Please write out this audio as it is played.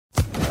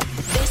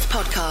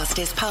podcast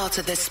is part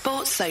of the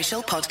Sports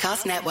Social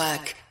Podcast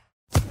Network.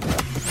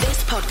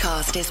 This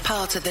podcast is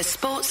part of the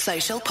Sports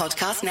Social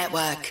Podcast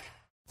Network.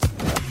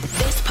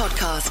 This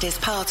podcast is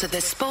part of the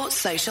Sports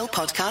Social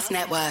Podcast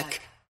Network.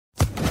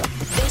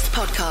 This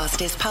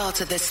podcast is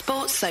part of the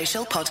Sports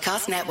Social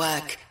Podcast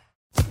Network.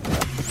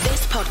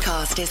 This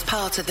podcast is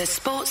part of the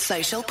Sports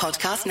Social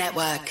Podcast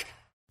Network.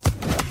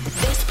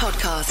 This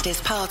podcast is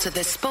part of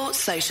the Sports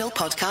Social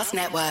Podcast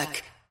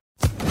Network.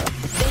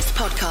 This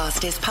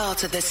podcast is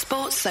part of the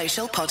Sports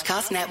Social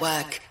Podcast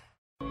Network.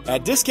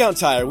 At Discount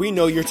Tire, we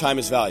know your time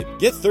is valuable.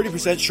 Get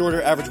 30%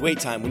 shorter average wait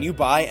time when you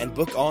buy and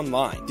book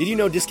online. Did you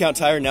know Discount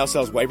Tire now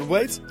sells wiper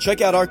blades?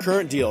 Check out our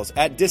current deals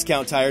at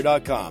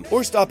discounttire.com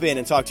or stop in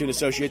and talk to an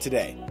associate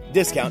today.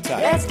 Discount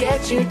Tire. Let's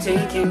get you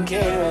taken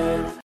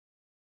care of.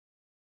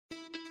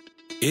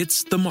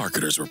 It's the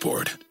Marketer's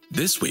Report.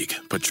 This week,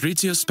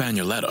 Patrizia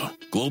Spagnoletto,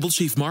 Global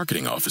Chief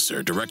Marketing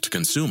Officer,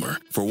 Direct-to-Consumer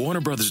for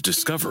Warner Bros.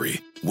 Discovery,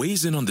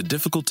 weighs in on the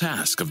difficult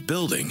task of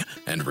building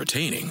and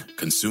retaining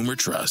consumer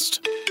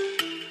trust.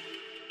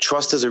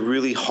 Trust is a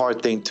really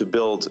hard thing to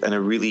build and a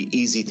really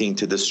easy thing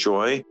to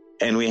destroy,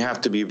 and we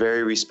have to be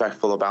very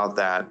respectful about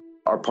that.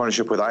 Our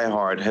partnership with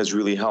iHeart has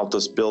really helped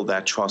us build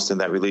that trust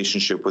and that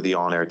relationship with the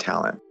on-air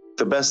talent.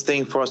 The best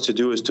thing for us to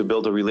do is to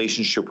build a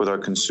relationship with our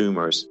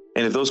consumers.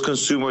 And if those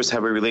consumers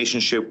have a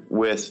relationship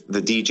with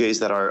the DJs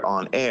that are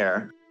on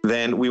air,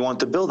 then we want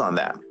to build on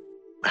that.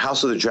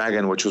 House of the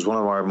Dragon, which was one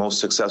of our most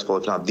successful,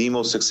 if not the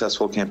most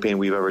successful campaign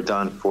we've ever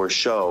done for a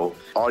show,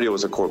 audio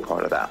was a core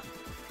part of that.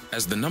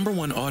 As the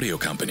 #1 audio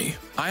company,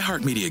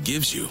 iHeartMedia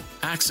gives you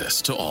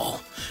access to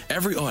all.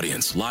 Every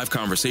audience, live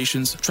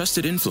conversations,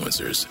 trusted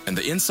influencers, and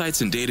the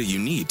insights and data you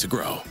need to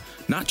grow.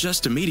 Not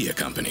just a media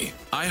company,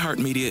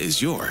 iHeartMedia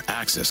is your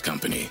access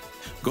company.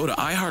 Go to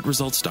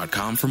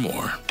iHeartResults.com for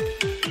more.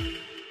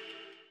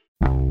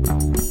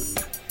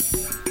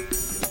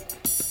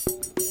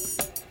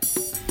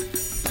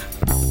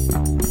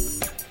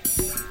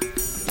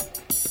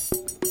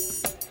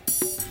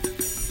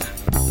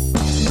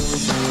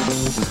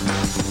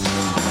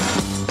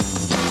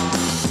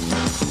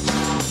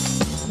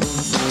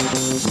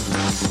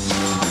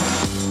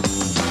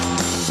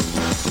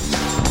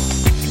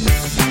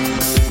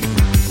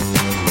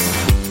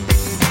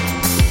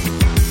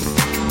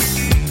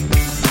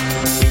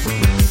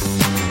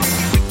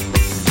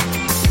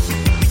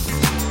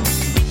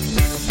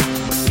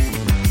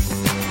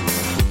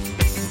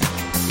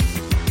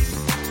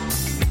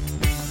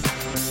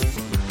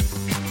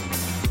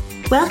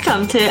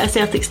 Welcome to A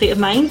Celtic State of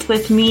Mind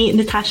with me,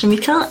 Natasha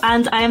Meikle,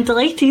 and I am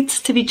delighted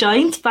to be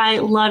joined by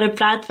Laura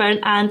Bradburn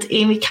and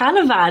Amy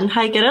Canavan.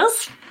 Hi,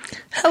 girls.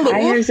 Hello.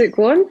 Hi, how's it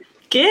going?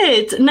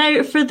 Good.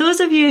 Now, for those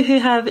of you who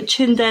have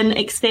tuned in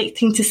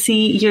expecting to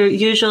see your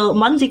usual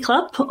Monday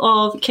club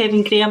of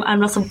Kevin Graham and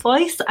Russell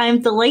Boyce, I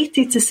am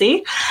delighted to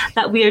say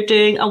that we are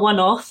doing a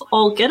one-off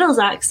all-girls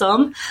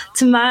ACSOM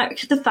to mark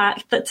the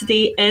fact that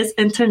today is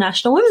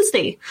International Women's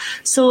Day.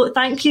 So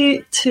thank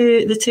you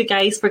to the two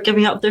guys for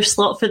giving up their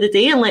slot for the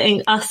day and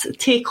letting us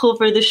take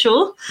over the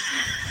show.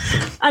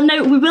 And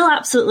now we will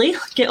absolutely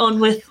get on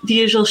with the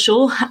usual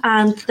show,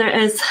 and there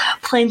is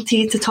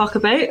plenty to talk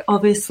about,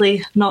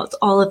 obviously not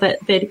all of it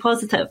very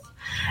positive.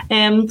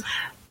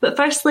 But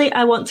firstly,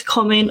 I want to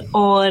comment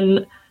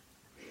on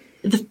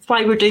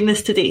why we're doing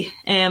this today,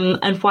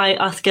 and why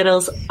us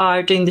girls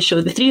are doing the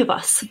show, the three of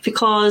us.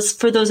 Because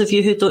for those of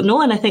you who don't know,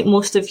 and I think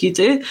most of you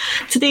do,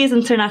 today is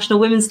International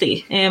Women's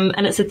Day, and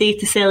it's a day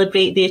to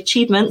celebrate the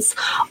achievements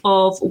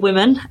of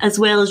women, as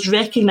well as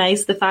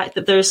recognise the fact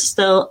that there's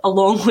still a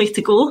long way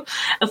to go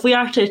if we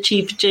are to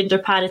achieve gender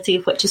parity,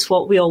 which is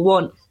what we all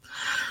want.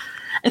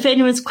 If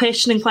anyone's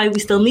questioning why we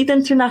still need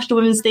International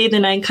Women's Day,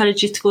 then I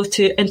encourage you to go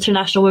to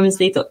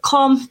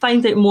internationalwomensday.com,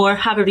 find out more,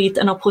 have a read,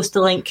 and I'll post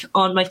a link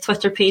on my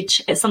Twitter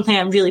page. It's something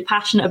I'm really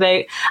passionate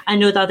about. I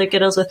know the other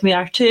girls with me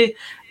are too,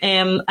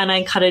 and I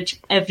encourage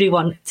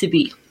everyone to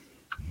be.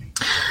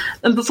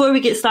 And before we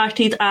get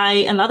started,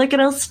 I and the other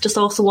girls just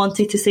also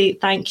wanted to say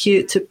thank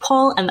you to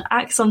Paul and the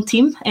ACSOM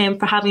team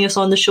for having us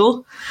on the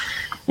show.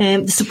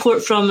 The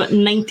support from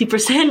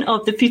 90%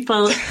 of the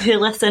people who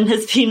listen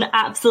has been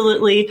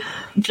absolutely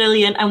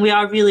brilliant, and we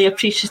are really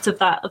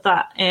appreciative of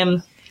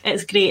that.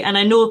 It's great. And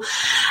I know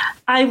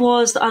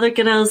the other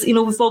girls,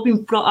 we've all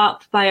been brought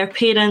up by our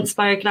parents,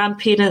 by our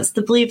grandparents,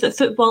 to believe that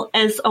football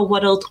is a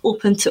world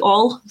open to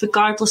all,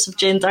 regardless of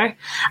gender.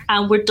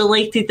 And we're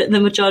delighted that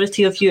the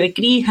majority of you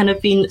agree and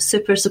have been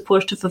super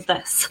supportive of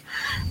this.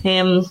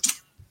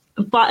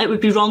 But it would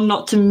be wrong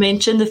not to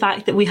mention the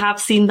fact that we have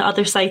seen the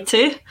other side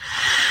too.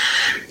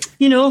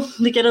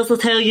 The girls will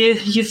tell you,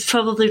 you've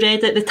probably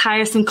read it, the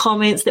tiresome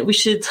comments that we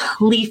should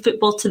leave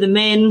football to the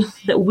men,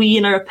 that we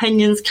and our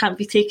opinions can't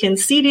be taken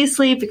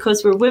seriously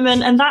because we're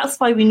women. And that's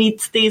why we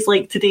need days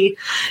like today.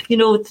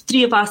 The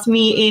three of us,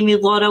 me, Amy,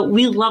 Laura,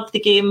 we love the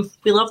game.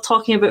 We love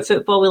talking about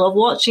football. We love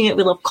watching it.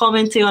 We love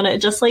commenting on it,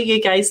 just like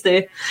you guys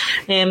do.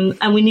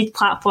 And we need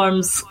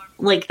platforms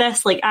like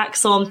this, like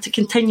ACSOM, to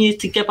continue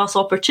to give us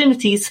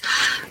opportunities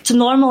to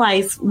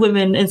normalise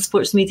women in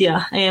sports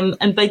media.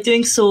 And by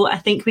doing so, I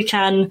think we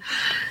can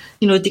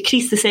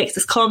decrease the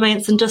sexist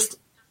comments and just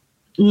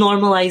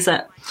normalise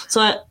it.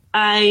 So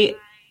I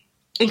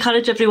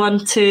encourage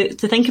everyone to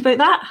think about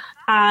that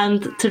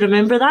and to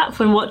remember that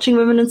when watching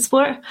women in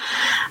sport.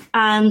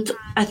 And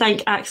I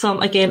thank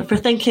ACSOM again for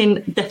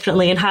thinking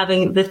differently and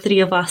having the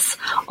three of us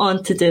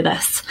on to do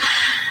this.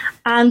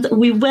 And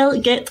we will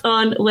get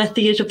on with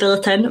the usual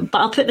bulletin, but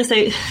I'll put this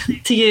out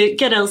to you,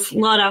 girls.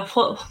 Laura,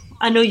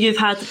 I know you've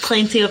had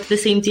plenty of the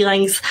same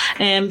dealings,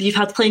 you've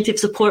had plenty of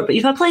support, but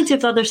you've had plenty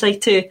of the other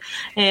side too.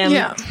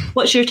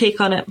 What's your take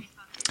on it?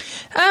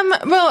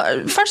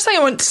 Well, first thing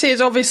I want to say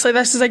is obviously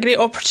this is a great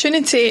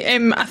opportunity.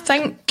 I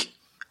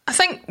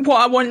think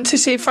what I want to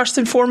say first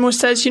and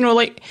foremost is,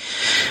 I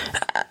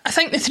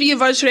think the three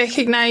of us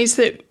recognise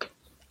that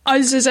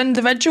us as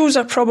individuals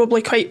are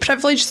probably quite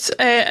privileged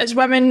as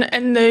women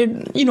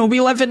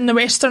we live in the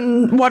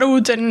Western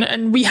world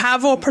and we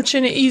have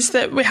opportunities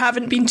that we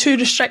haven't been too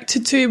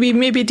restricted to. We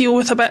maybe deal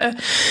with a bit of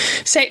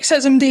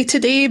sexism day to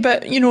day,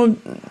 but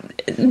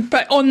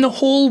on the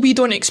whole we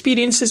don't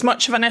experience as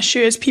much of an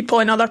issue as people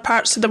in other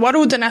parts of the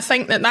world. And I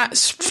think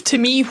that's, to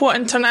me, what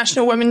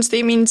International Women's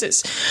Day means.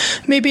 It's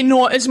maybe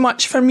not as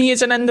much for me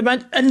as an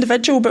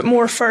individual, but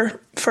more for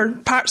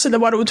parts of the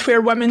world where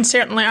women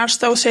certainly are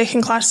still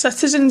second-class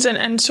citizens,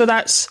 and so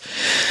that's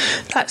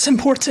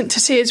important to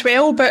say as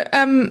well. But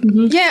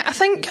I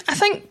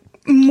think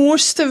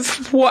most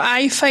of what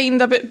I find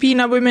about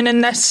being a woman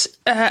in this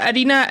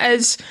arena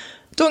is,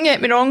 don't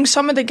get me wrong,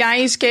 some of the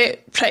guys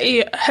get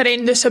pretty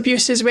horrendous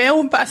abuse as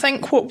well, but I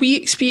think what we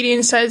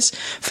experience is,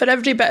 for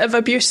every bit of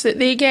abuse that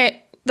they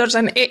get, there's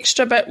an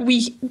extra bit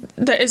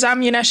that is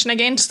ammunition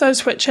against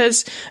us, which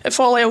is, if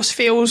all else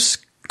fails,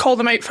 call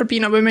them out for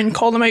being a woman,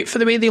 call them out for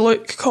the way they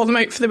look, call them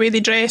out for the way they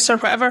dress or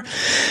whatever.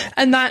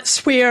 And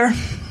that's where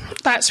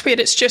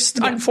it's just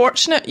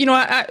unfortunate.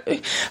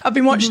 I've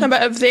been watching a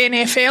bit of the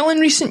NFL in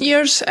recent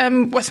years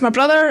with my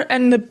brother,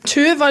 and the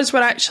two of us were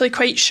actually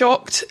quite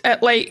shocked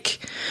at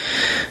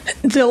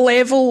the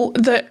level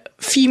that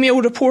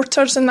female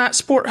reporters in that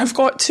sport have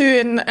got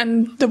to,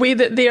 and the way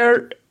that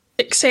they're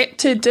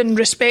accepted and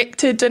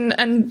respected,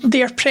 and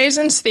their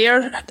presence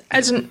there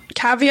isn't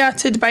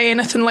caveated by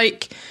anything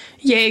like,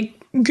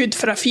 good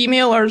for a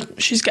female, or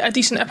she's got a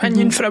decent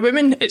opinion for a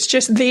woman. It's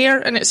just there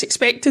and it's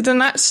expected, and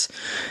that's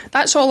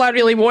all I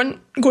really want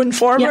going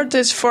forward,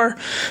 is for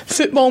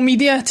football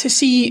media to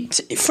see,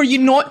 for you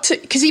not to,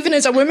 because even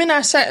as a woman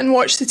I sit and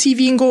watch the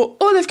TV and go,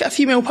 oh, they've got a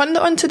female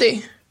pundit on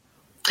today,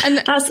 and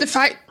the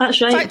fact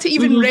it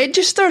even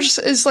registers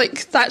is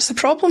that's the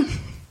problem.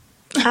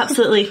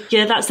 Absolutely,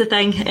 yeah, that's the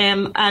thing.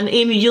 And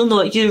Amy, you'll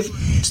know, you've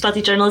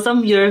studied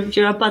journalism.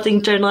 You're a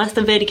budding journalist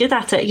and very good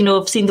at it.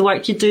 I've seen the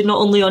work you do not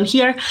only on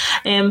here,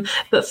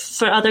 but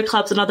for other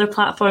clubs and other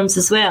platforms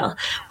as well,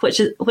 which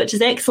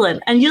is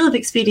excellent. And you'll have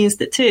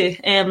experienced it too.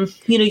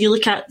 You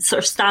look at sort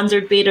of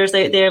standard bearers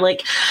out there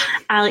like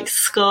Alex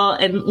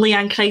Scott and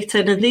Leanne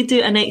Crichton, and they do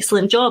an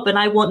excellent job. And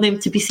I want them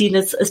to be seen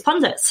as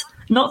pundits,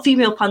 not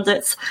female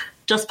pundits,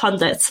 just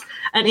pundits.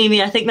 And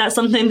Amy, I think that's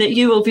something that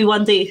you will be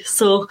one day.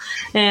 So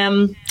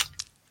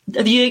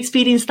have you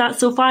experienced that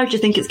so far? Do you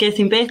think it's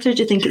getting better?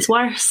 Do you think it's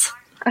worse?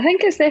 I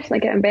think it's definitely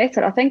getting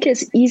better. I think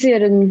it's easier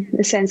in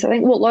the sense, I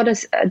think what Laura,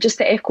 just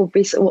to echo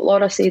basically what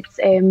Laura said,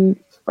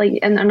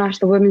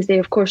 International Women's Day,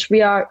 of course,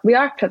 we are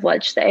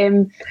privileged.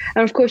 And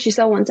of course you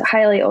still want to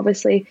highlight,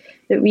 obviously,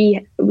 that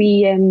we're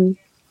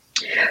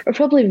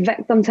probably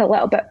victim to a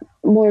little bit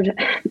more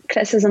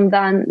criticism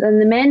than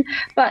the men,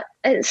 but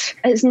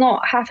it's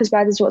not half as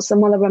bad as what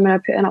some other women are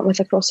putting up with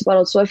across the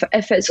world. So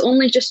if it's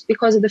only just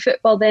because of the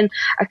football, then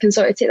I can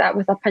sort of take that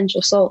with a pinch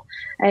of salt.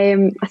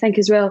 I think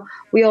as well,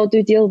 we all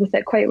do deal with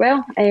it quite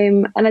well,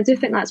 and I do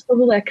think that's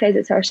probably a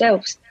credit to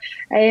ourselves.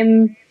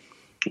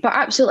 But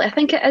absolutely, I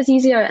think it is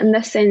easier in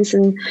this sense.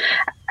 And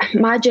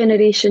my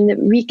generation,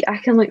 that I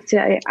can look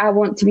to, I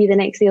want to be the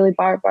next Ailey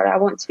Barber, I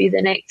want to be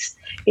the next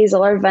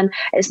Hazel Irvine.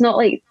 It's not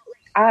like,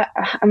 I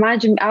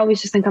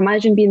always just think,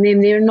 imagine being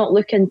them. They're not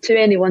looking to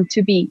anyone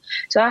to be.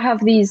 So I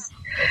have these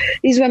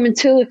women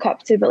to look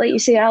up to. But like you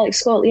say,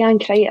 Alex Scott,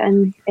 Leanne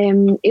Crichton,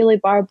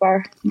 Ailey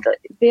Barber,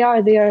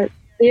 they're the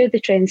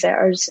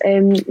trendsetters,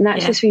 and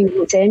that's just who you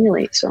want to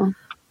emulate. So.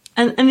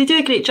 And they do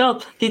a great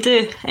job. They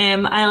do.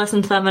 I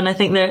listen to them and I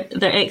think they're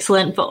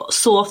excellent. But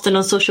so often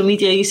on social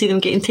media, you see them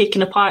getting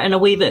taken apart in a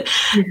way that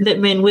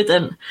men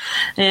wouldn't.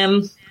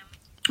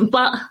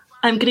 But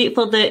I'm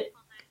grateful that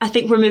I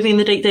think we're moving in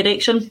the right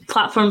direction.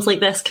 Platforms like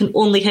this can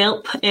only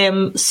help.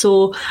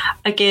 So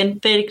again,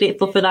 very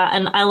grateful for that.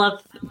 And I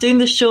love doing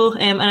this show,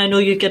 and I know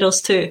you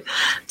girls do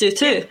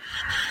too.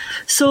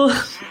 So,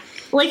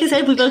 like I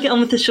said, we will get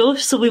on with the show.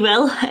 So we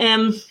will.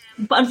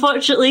 But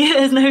unfortunately,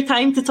 it is now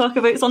time to talk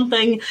about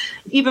something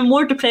even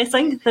more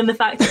depressing than the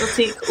fact that it'll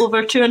take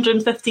over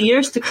 250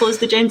 years to close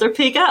the gender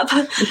pay gap.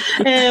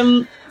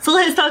 So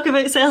let's talk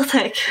about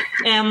Celtic.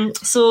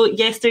 So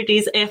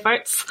yesterday's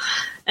efforts,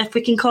 if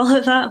we can call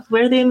it that,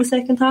 were they in the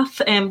second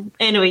half?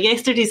 Anyway,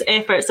 yesterday's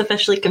efforts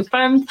officially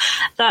confirmed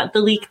that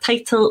the league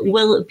title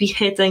will be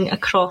heading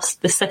across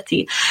the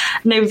city.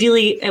 Now,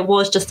 really, it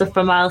was just a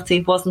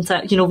formality, wasn't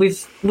it? You know,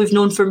 we've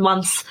known for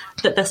months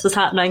that this was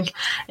happening.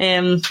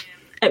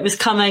 It was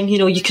coming. You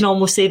know, you can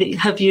almost say that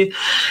have you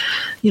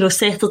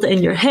settled it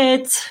in your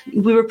head.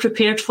 We were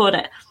prepared for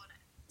it.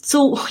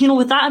 So, you know,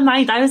 with that in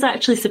mind, I was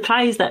actually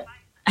surprised at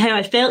how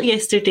I felt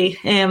yesterday.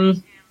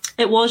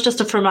 It was just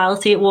a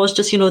formality. It was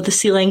just, the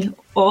sealing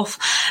off.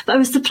 But I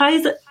was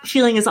surprised at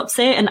feeling as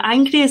upset and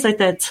angry as I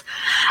did.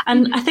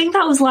 And I think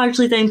that was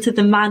largely down to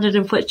the manner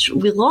in which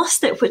we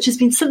lost it, which has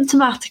been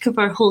symptomatic of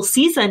our whole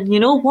season. You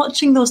know,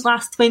 watching those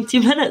last 20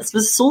 minutes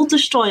was soul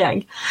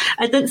destroying.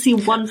 I didn't see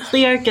one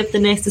player give the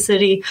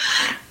necessary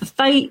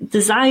fight,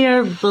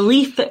 desire,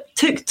 belief it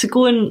took to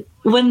go and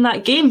win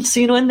that game.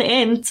 So, in the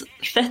end,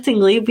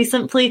 fittingly, we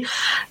simply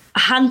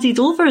handed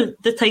over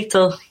the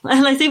title.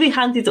 And I say we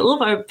handed it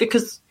over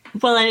because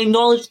while I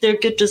acknowledge their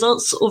good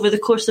results over the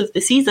course of the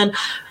season,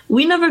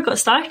 we never got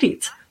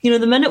started. The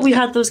minute we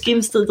had those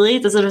games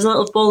delayed as a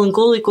result of ball and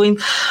goalie going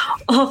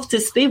off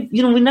to Spain,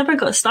 we never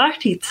got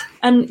started.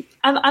 And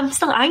I'm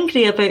still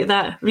angry about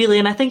that, really.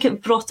 And I think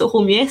it brought it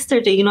home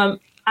yesterday. I'm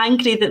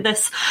angry that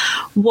this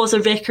was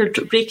a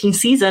record-breaking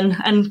season,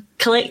 and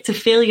collective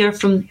failure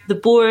from the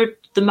board,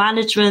 the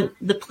management,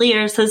 the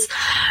players has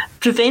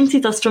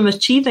prevented us from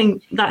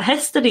achieving that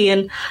history.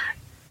 And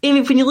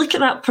Amy, when you look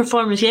at that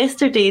performance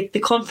yesterday, the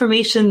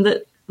confirmation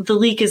that the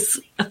league is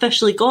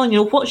officially gone,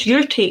 what's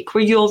your take?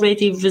 Were you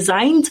already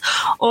resigned,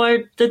 or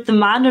did the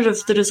manner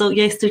of the result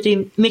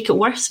yesterday make it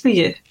worse for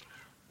you?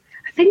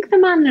 I think the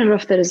manner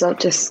of the result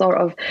just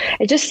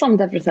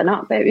summed everything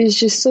up. It was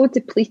just so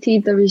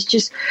depleted. There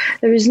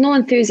was no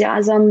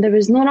enthusiasm. There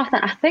was no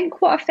nothing. I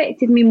think what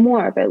affected me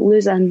more about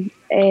losing,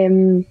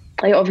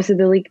 obviously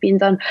the league being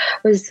done,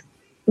 was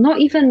not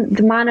even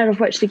the manner of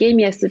which the game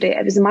yesterday.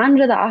 It was the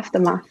manner of the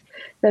aftermath.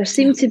 There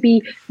seemed to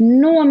be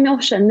no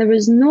emotion. There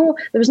was not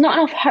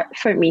enough hurt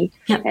for me.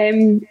 Yep.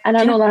 And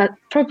I know that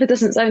probably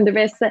doesn't sound the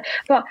best,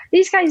 but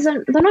these guys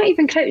they're not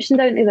even crouching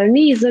down to their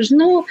knees. There's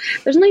no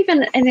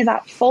even any of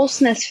that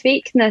falseness,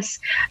 fakeness.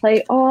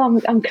 Like,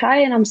 oh, I'm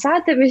crying, I'm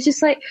sad. It was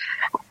just like,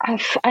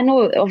 I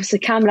know obviously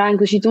camera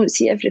angles, you don't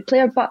see every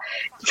player, but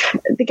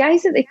the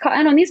guys that they cut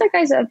in on, these are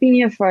guys that have been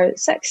here for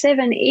 6,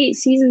 7, 8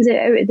 seasons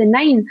out of the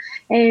 9.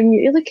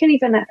 You're looking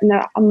even at,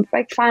 I'm a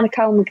big fan of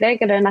Callum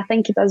McGregor, and I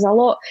think he does a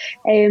lot.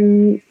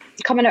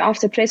 Coming out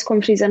after press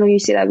conferences, I know you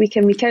say that week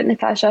in, week out,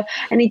 Natasha,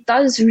 and he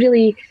does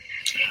really.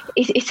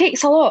 It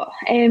takes a lot.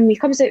 He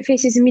comes out,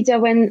 faces the media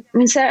when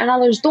certain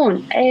others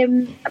don't.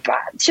 But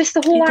just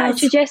the whole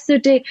attitude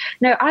yesterday.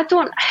 Now, I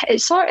don't.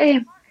 It's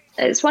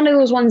one of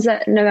those ones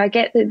that now I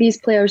get that these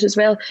players as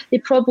well. They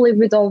probably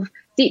would have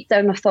deep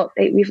down I thought,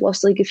 right, we've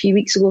lost the league a few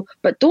weeks ago,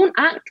 but don't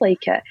act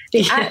like it.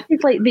 They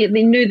acted like they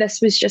knew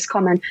this was just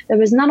coming. There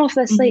was none of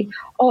this like,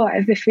 oh,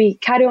 if we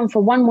carry on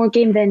for one more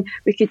game, then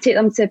we could take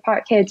them to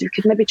Parkhead, we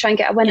could maybe try and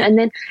get a win, and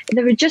then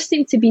there would just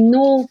seem to be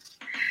no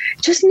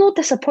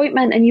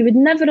disappointment, and you would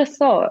never have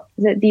thought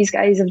that these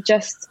guys have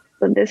just,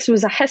 this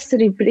was a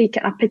history break,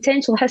 a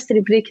potential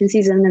history breaking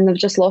season, and they've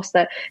just lost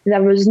it.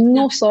 There was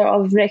no sort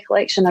of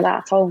recollection of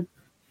that at all.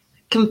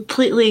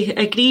 Completely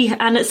agree,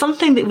 and it's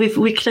something that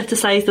we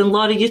criticised, and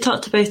Laurie, you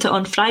talked about it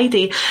on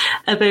Friday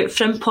about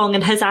Frimpong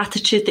and his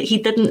attitude, that he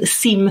didn't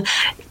seem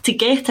to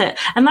get it,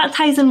 and that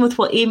ties in with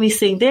what Amy's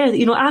saying there.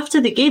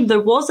 After the game, there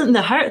wasn't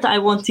the hurt that I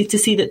wanted to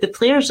see that the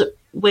players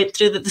went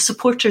through, that the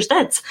supporters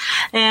did.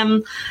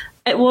 There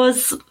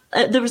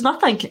was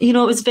nothing. It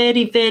was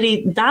very,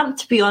 very damp,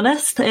 to be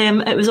honest.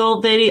 It was all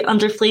very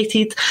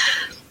underflated.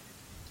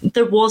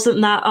 There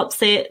wasn't that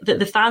upset that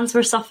the fans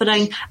were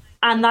suffering.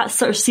 And that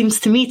sort of seems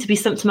to me to be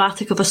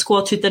symptomatic of a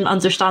squad who didn't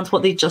understand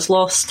what they'd just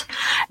lost.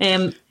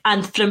 And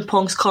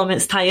Frimpong's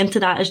comments tie into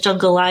that, as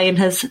Jungle Lion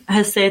has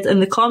said in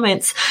the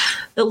comments.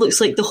 It looks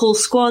like the whole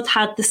squad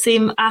had the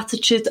same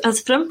attitude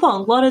as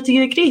Frimpong. Laura, do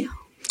you agree?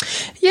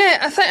 Yeah,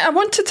 I think I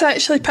wanted to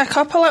actually pick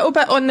up a little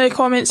bit on the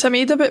comments I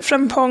made about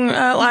Frimpong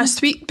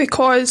last week,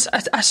 because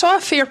I saw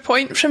a fair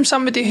point from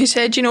somebody who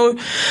said,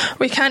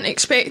 we can't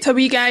expect a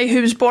wee guy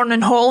who was born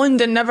in Holland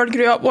and never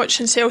grew up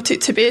watching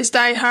Celtic to be as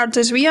diehard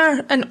as we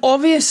are, and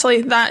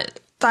obviously that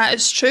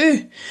is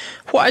true.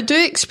 What I do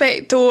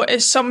expect, though,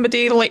 is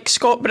somebody like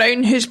Scott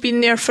Brown, who's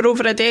been there for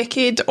over a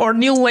decade, or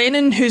Neil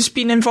Lennon, who's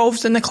been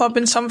involved in the club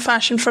in some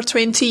fashion for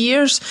 20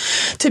 years,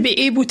 to be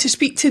able to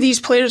speak to these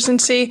players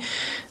and say,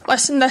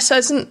 listen, this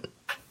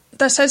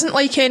isn't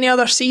like any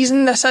other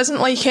season, this isn't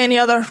like any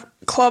other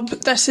club,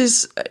 this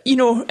is,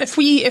 if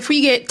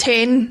we get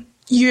 10,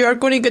 you are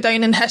going to go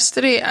down in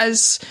history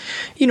as,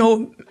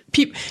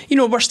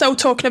 we're still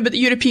talking about the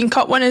European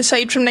Cup winning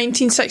side from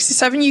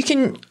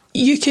 1967.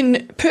 you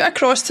can put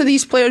across to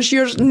these players,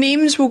 your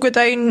names will go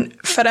down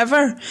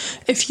forever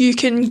if you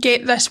can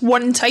get this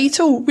one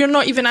title. We're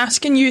not even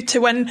asking you to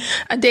win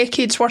a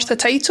decade's worth of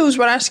titles.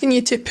 We're asking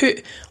you to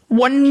put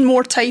one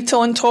more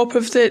title on top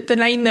of the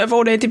 9 that have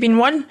already been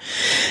won.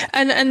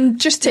 And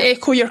just to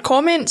echo your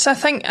comments, I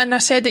think, and I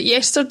said it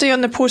yesterday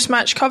on the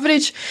post-match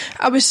coverage,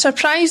 I was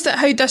surprised at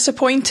how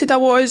disappointed I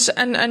was,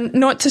 and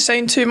not to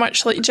sound too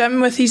much like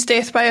Jim with his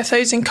death by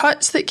 1,000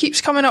 cuts that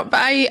keeps coming up, but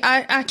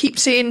I keep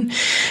saying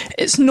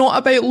it's not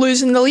about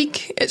losing the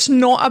league. It's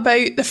not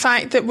about the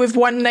fact that we've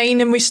won 9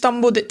 and we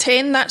stumbled at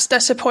 10. That's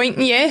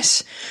disappointing,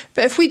 yes.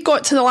 But if we'd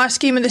got to the last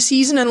game of the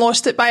season and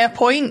lost it by a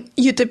point,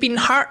 you'd have been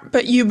hurt,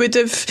 but you would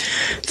have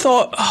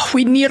thought, oh,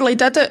 we nearly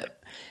did it.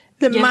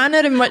 The manner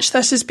in which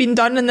this has been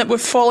done, and that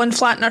we've fallen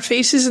flat in our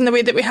faces in the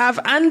way that we have,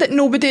 and that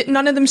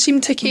none of them seem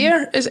to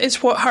care,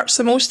 is what hurts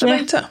the most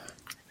about it.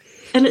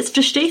 And it's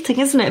frustrating,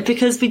 isn't it?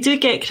 Because we do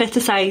get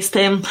criticised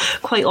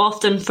quite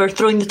often for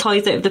throwing the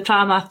toys out of the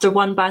pram after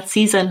one bad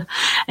season.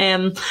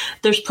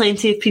 There's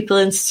plenty of people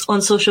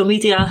on social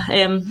media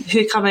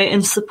who come out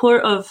in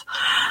support of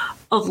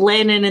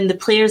Lennon and the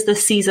players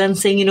this season,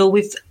 saying,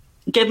 we've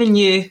given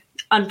you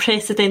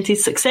unprecedented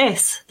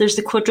success. There's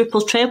the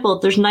quadruple treble.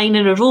 There's 9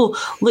 in a row.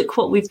 Look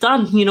what we've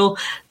done.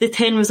 The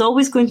 10 was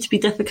always going to be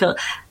difficult.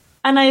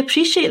 And I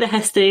appreciate the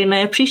history, and I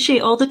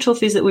appreciate all the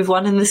trophies that we've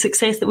won and the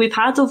success that we've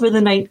had over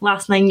the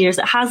last 9 years.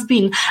 It has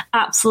been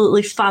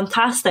absolutely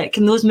fantastic,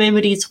 and those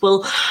memories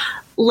will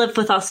live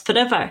with us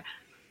forever.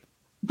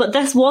 But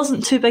this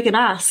wasn't too big an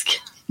ask.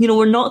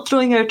 We're not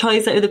throwing our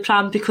toys out of the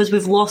pram because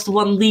we've lost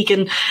one league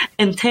in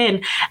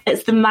 10.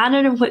 It's the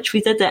manner in which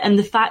we did it, and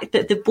the fact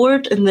that the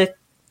board and the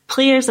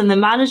players and the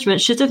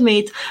management should have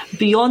made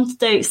beyond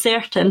doubt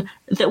certain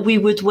that we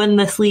would win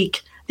this league.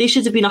 They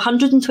should have been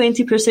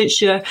 120%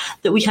 sure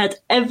that we had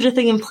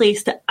everything in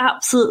place to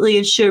absolutely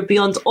ensure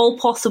beyond all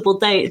possible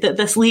doubt that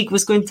this league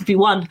was going to be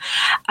won.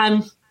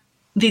 And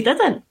they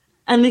didn't.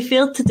 And they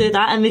failed to do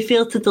that, and they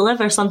failed to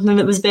deliver something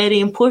that was very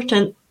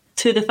important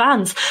to the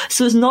fans.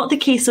 So it's not the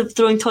case of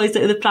throwing toys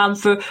out of the pram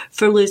for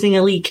losing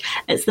a league.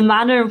 It's the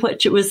manner in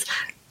which it was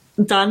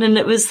done, and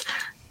it was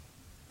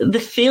the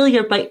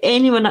failure by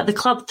anyone at the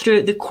club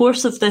throughout the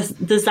course of this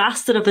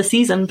disaster of a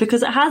season,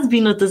 because it has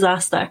been a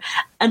disaster.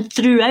 And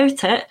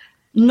throughout it,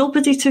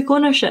 nobody took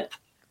ownership.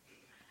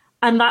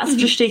 And that's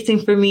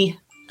frustrating for me.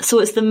 So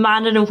it's the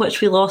manner in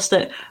which we lost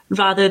it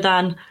rather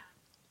than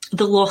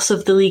the loss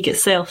of the league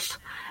itself.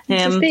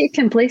 It's a state of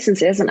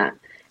complacency, isn't it?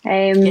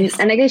 Yes.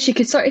 And I guess you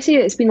could sort of say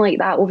that it's been like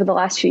that over the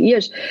last few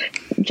years.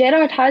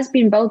 Gerrard has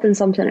been building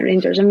something at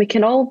Rangers, and we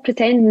can all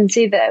pretend and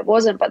say that it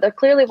wasn't, but there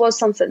clearly was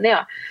something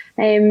there.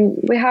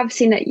 We have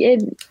seen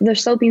it, there's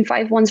still been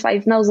 5-1s,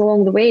 5-0s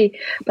along the way,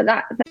 but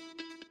that...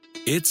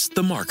 It's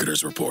the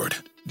Marketer's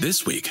Report.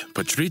 This week,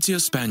 Patrizia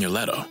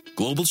Spagnoletto,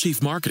 Global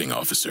Chief Marketing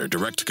Officer,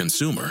 Direct to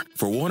Consumer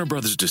for Warner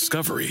Brothers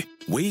Discovery,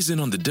 weighs in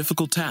on the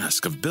difficult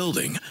task of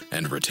building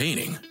and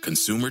retaining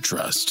consumer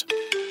trust.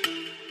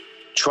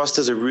 Trust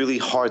is a really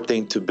hard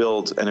thing to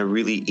build and a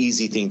really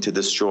easy thing to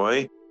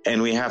destroy,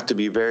 and we have to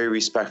be very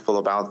respectful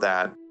about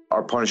that.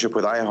 Our partnership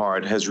with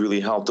iHeart has really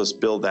helped us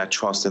build that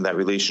trust and that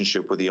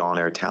relationship with the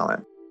on-air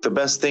talent. The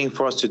best thing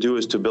for us to do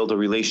is to build a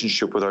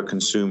relationship with our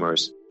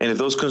consumers. And if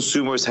those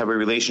consumers have a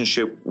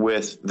relationship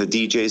with the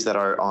DJs that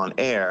are on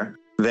air,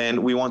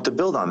 then we want to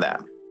build on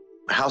that.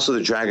 House of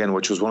the Dragon,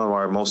 which was one of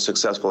our most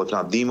successful, if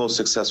not the most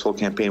successful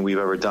campaign we've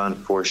ever done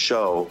for a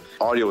show,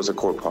 audio was a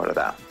core part of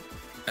that.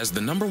 As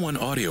the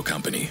 #1 audio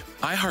company,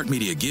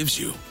 iHeartMedia gives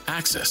you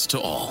access to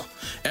all.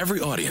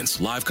 Every audience,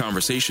 live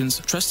conversations,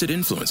 trusted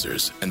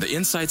influencers, and the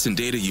insights and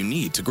data you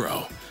need to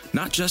grow.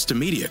 Not just a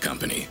media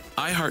company,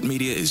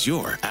 iHeartMedia is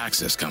your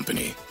access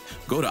company.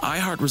 Go to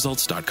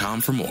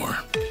iHeartResults.com for more.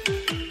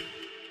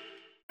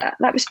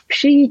 That was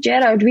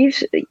pre-Gerrard.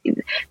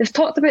 They've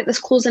talked about this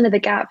closing of the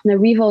gap. Now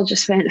we've all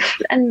just went,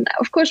 and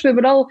of course we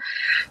were all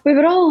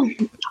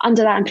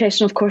under that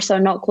impression. Of course, they're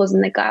not closing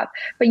the gap,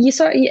 but you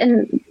sort of,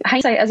 in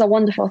hindsight, is a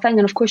wonderful thing.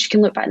 And of course, you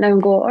can look back now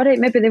and go, all right,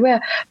 maybe they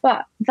were.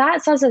 But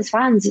that's us as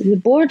fans. The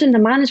board and the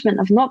management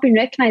have not been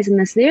recognising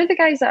this. They're the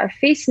guys that are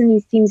facing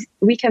these teams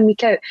week in,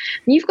 week out.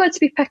 And you've got to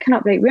be picking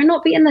up, right, we're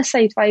not beating this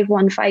side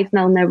 5-1,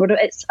 5-0 now.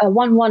 It's a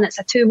 1-1, it's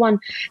a 2-1.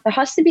 There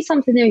has to be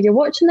something there. You're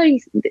watching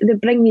they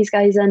bring these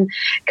guys in.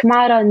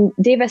 Kamara and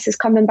Davis is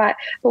coming back,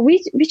 but we're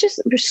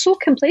so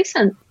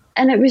complacent,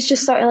 and it was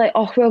just sort of like,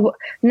 oh well,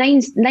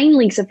 nine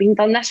leagues have been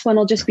done, this one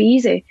will just be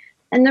easy.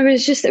 And there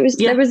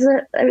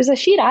was a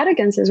sheer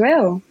arrogance as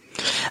well.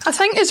 I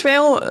think as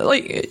well,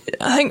 like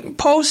I think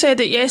Paul said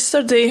it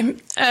yesterday,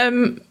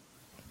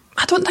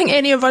 I don't think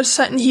any of us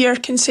sitting here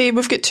can say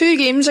we've got 2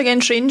 games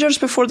against Rangers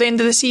before the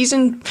end of the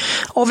season,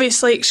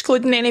 obviously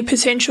excluding any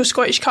potential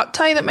Scottish Cup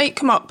tie that might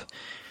come up.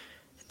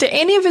 Do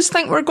any of us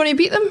think we're going to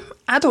beat them?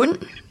 I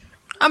don't.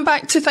 I'm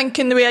back to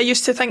thinking the way I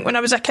used to think when I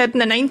was a kid in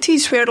the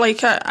 90s, where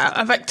like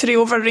a victory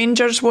over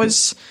Rangers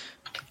was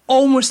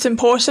almost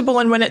impossible,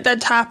 and when it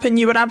did happen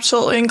you were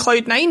absolutely in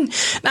cloud nine.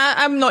 Now,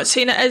 I'm not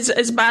saying it is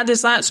as bad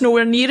as that, it's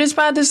nowhere near as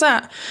bad as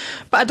that,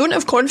 but I don't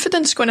have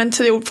confidence going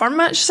into the Old Firm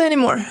matches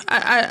anymore.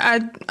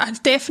 I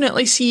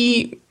definitely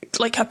see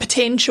like a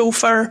potential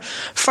for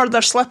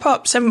further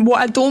slip-ups, and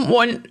what I don't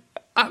want,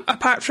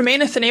 apart from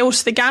anything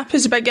else, the gap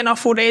is big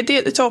enough already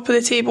at the top of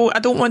the table. I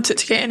don't want it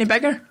to get any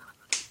bigger.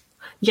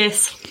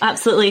 Yes,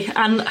 absolutely.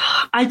 And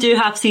I do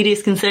have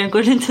serious concern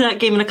going into that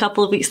game in a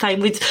couple of weeks' time.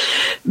 We'd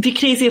be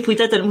crazy if we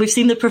didn't. We've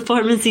seen the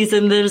performances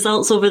and the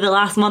results over the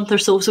last month or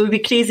so we'd be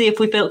crazy if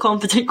we felt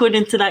confident going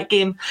into that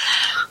game.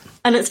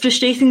 And it's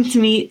frustrating to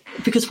me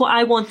because what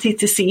I wanted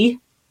to see,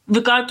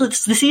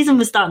 regardless, the season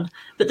was done,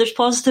 but there's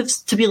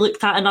positives to be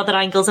looked at in other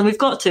angles, and we've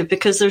got to,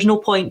 because there's no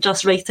point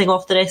just writing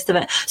off the rest of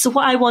it. So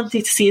what I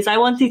wanted to see is I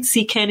wanted to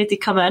see Kennedy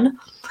come in.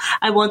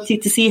 I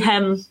wanted to see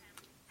him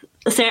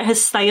assert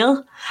his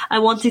style. I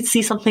wanted to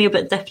see something a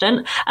bit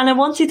different, and I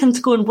wanted him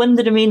to go and win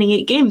the remaining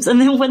 8 games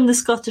and then win the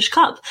Scottish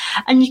Cup.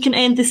 And you can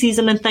end the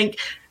season and think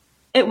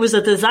it was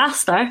a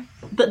disaster,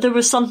 but there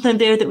was something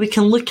there that we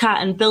can look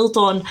at and build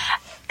on.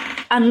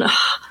 And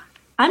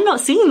I'm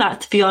not seeing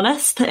that, to be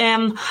honest.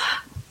 I'm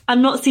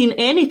not seeing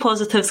any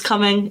positives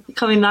coming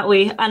that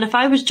way. And if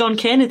I was John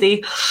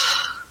Kennedy,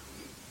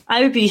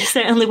 I would be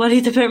certainly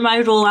worried about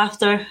my role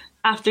after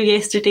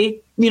yesterday.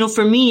 You know,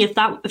 for me,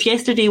 if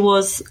yesterday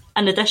was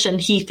an addition,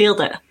 he failed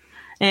it.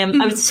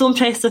 I was so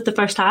impressed with the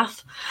first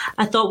half.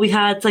 I thought we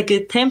had a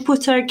good tempo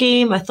to our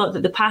game. I thought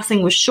that the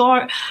passing was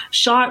sharp.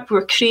 We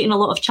were creating a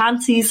lot of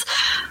chances.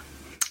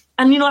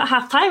 And, you know, at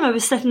half-time, I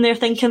was sitting there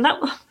thinking that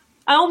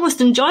I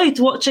almost enjoyed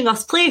watching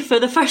us play for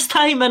the first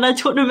time, and I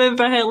don't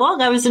remember how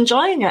long. I was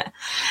enjoying it.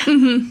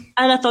 Mm-hmm.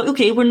 And I thought,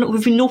 okay,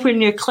 we've been nowhere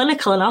near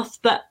clinical enough,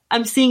 but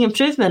I'm seeing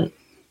improvement.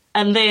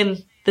 And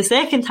then the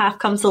second half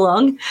comes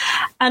along,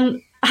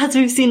 and as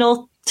we've seen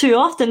all too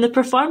often, the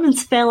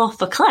performance fell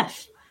off a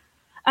cliff.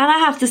 And I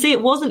have to say,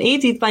 it wasn't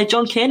aided by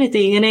John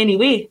Kennedy in any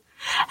way.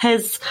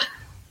 His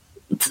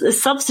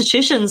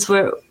substitutions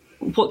were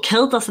what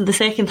killed us in the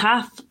second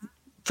half.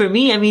 For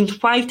me, I mean,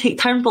 why take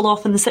Turnbull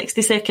off in the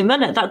 62nd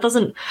minute? That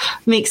doesn't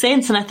make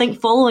sense. And I think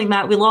following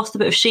that, we lost a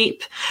bit of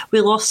shape.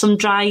 We lost some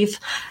drive.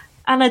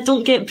 And I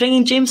don't get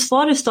bringing James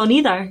Forrest on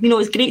either. You know,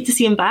 it's great to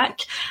see him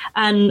back.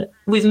 And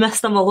we've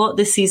missed him a lot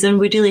this season.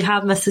 We really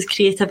have missed his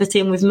creativity,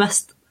 and we've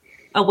missed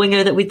a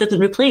winger that we didn't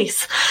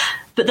replace.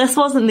 But this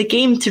wasn't the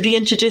game to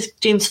reintroduce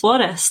James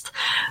Forrest.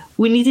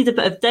 We needed a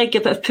bit of dig,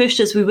 a bit of push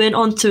as we went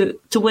on to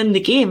win the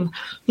game.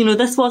 You know,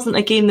 this wasn't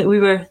a game that we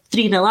were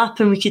 3-0 up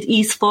and we could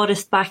ease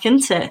Forrest back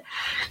into it.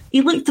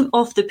 He looked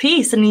off the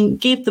pace and he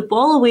gave the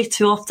ball away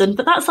too often,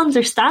 but that's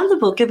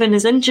understandable given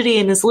his injury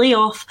and his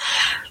layoff.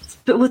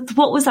 But with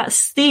what was at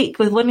stake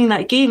with winning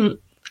that game,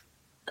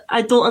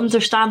 I don't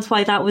understand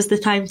why that was the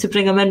time to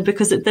bring him in,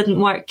 because it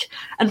didn't work.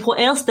 And what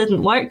else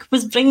didn't work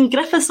was bringing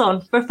Griffiths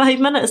on for 5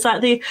 minutes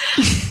at the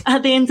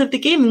end of the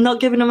game and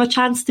not giving him a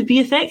chance to be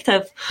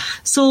effective.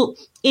 So,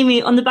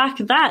 Amy, on the back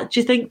of that,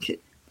 do you think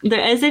there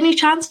is any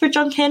chance for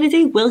John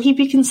Kennedy? Will he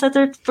be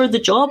considered for the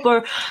job,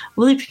 or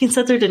will he be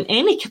considered in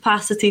any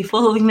capacity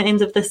following the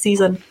end of this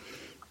season?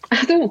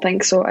 I don't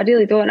think so. I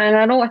really don't.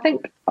 And I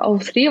think all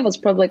three of us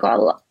probably got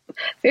a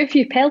very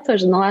few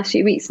pelters in the last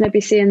few weeks, maybe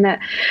saying that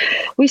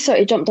we sort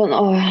of jumped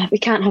on, we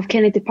can't have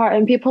Kennedy part,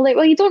 and people are like,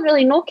 well, you don't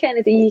really know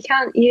Kennedy,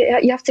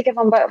 you have to give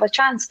him a bit of a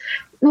chance.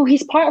 No,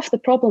 he's part of the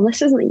problem.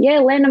 This isn't,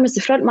 Lennon was the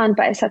front man,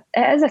 but it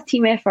is a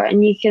team effort,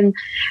 and you can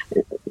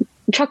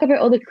chuck about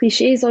all the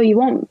cliches all you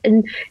want,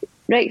 and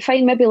right,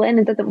 fine, maybe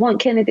Lennon didn't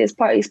want Kennedy as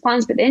part of his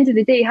plans, but at the end of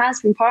the day, he has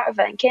been part of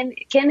it, and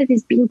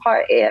Kennedy's been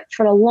part of it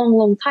for a long,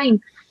 long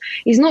time.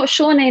 He's not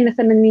shown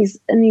anything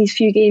in these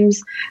few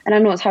games, and I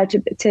know it's hard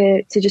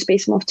to just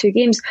base him off 2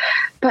 games,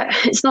 but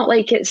it's not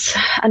like it's,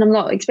 and I'm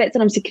not expecting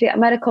him to create a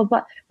miracle,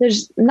 but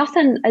there's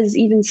nothing has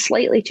even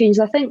slightly changed.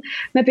 I think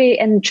maybe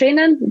in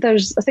training,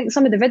 I think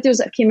some of the videos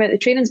that came out of the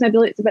trainings maybe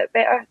looked a bit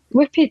better.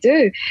 Whoopie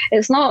do.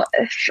 It's not,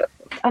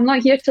 I'm not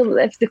here to,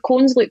 if the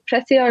cones look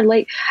prettier,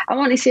 like, I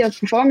want to see a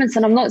performance,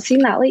 and I'm not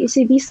seeing that. Like you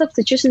say, these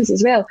substitutions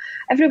as well.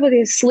 Everybody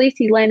has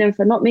slated Lennon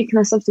for not making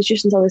a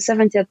substitution until the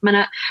 70th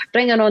minute,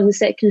 bringing on the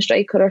second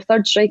striker or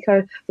third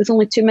striker with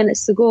only 2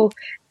 minutes to go.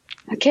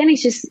 Kennedy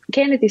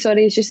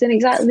is just doing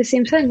exactly the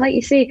same thing. Like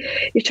you say,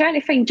 you're trying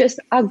to find just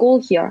a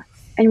goal here,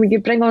 and when you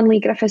bring on Lee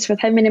Griffiths with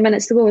how many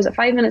minutes to go? Was it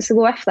 5 minutes to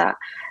go, if that?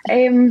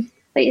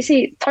 Like you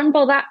say,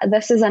 Turnbull,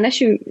 this is an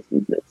issue.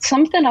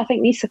 Something I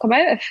think needs to come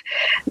out of.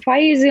 Why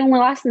is he only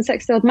lasting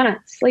 60 odd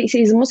minutes? Like you say,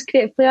 he's the most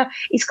creative player.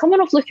 He's coming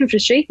off looking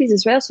frustrated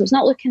as well, so it's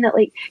not looking at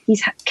like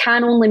he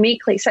can only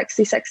make like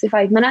 60,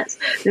 65 minutes.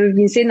 And we've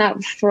been saying that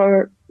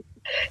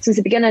since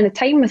the beginning of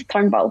time with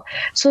Turnbull.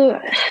 So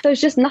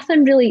there's just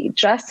nothing really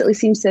drastically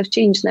seems to have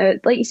changed now.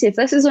 Like you say, if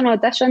this is an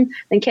audition,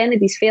 then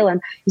Kennedy's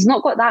failing. He's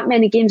not got that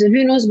many games, and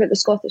who knows about the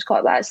Scottish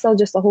Cup? That's still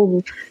just a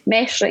whole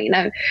mess right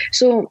now.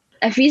 So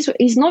if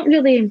he's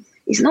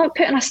not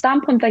putting a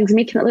stamp on things,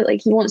 making it look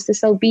like he wants to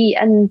still be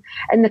in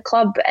the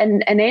club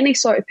in any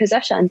sort of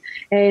position.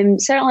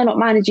 Certainly not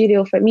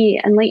managerial for me.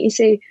 And like you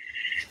say,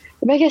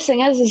 The biggest thing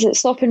is it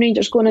stopping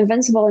Rangers going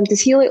invincible? And does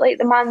he look like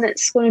the man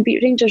that's going to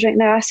beat Rangers right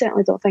now? I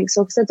certainly don't think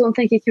so, because I don't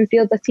think he can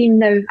field a team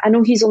now. I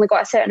know he's only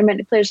got a certain amount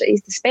of players that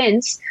he's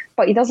dispensed,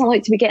 but he doesn't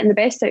like to be getting the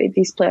best out of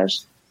these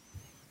players.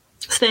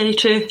 It's very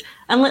true.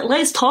 And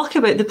let's talk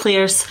about the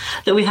players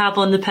that we have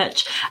on the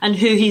pitch and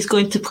who he's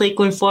going to play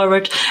going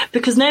forward,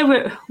 because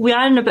now we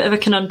are in a bit of a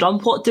conundrum.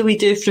 What do we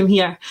do from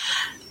here?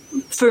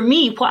 For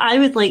me, what I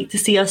would like to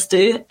see us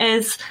do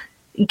is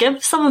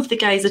give some of the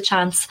guys a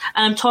chance.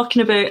 And I'm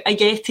talking about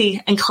Ajeti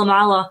and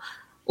Klimala.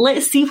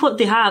 Let's see what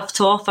they have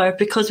to offer,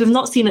 because we've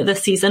not seen it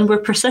this season. We're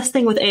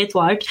persisting with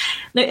Edouard.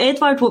 Now,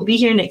 Edouard won't be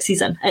here next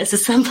season. It's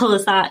as simple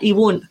as that. He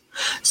won't.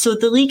 So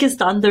the league is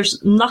done.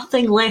 There's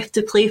nothing left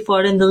to play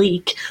for in the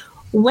league.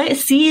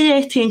 Let's see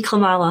Ajeti and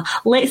Klimala.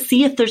 Let's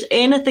see if there's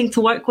anything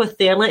to work with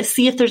there. Let's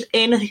see if there's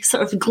any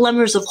sort of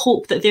glimmers of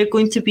hope that they're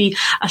going to be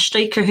a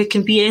striker who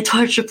can be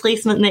Edouard's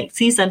replacement next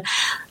season.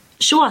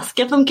 Show us,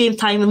 give him game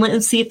time and let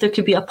him see if there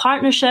could be a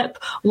partnership,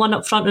 one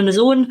up front on his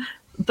own,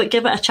 but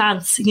give it a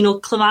chance.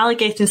 Klimala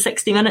getting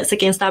 60 minutes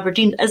against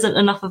Aberdeen isn't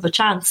enough of a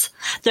chance.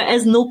 There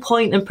is no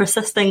point in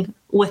persisting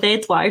with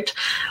Edouard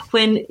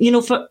when,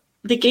 for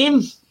the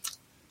game,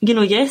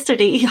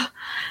 yesterday,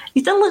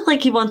 he didn't look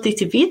like he wanted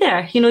to be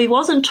there. He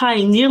wasn't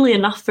trying nearly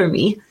enough for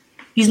me.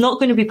 He's not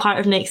going to be part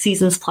of next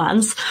season's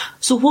plans.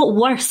 So what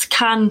worse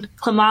can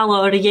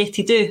Klimala or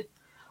Ajeti do?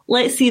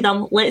 Let's see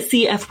them. Let's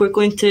see if we're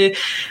going to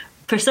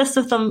persist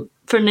with them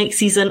for next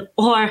season,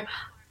 or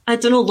I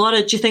don't know,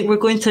 Laura, do you think we're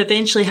going to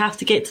eventually have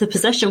to get to the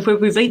position where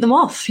we write them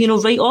off,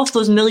 write off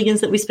those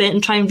millions that we spent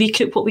and try and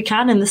recoup what we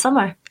can in the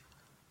summer?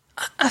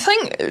 I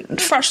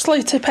think,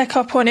 firstly, to pick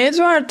up on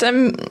Edouard,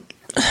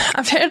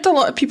 I've heard a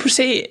lot of people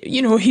say,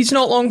 he's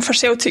not long for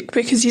Celtic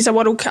because he's a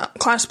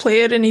world-class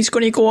player and he's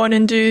going to go on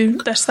and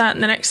do this, that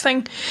and the next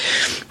thing.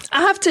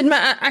 I have to admit,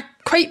 I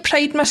quite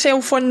pride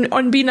myself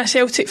on being a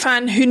Celtic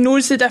fan who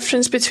knows the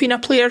difference between a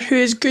player who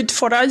is good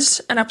for us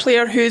and a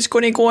player who is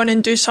going to go on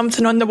and do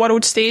something on the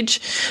world stage.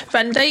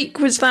 Van Dijk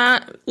was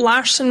that,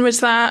 Larsson was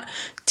that,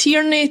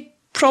 Tierney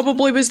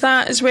probably was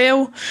that as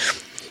well.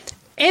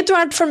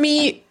 Edouard, for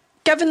me,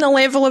 given the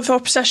level of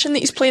opposition that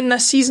he's playing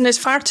this season, is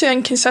far too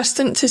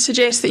inconsistent to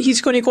suggest that he's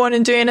going to go on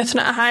and do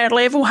anything at a higher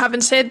level.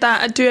 Having said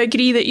that, I do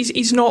agree that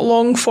he's not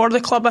long for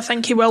the club. I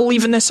think he will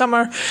leave in the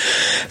summer,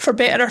 for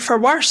better or for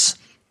worse.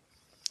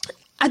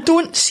 I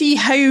don't see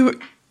how,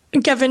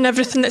 given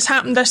everything that's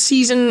happened this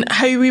season,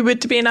 how we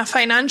would be in a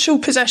financial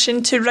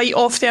position to write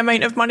off the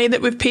amount of money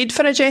that we've paid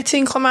for Ajeti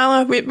and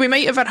Klimala. We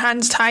might have our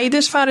hands tied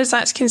as far as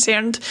that's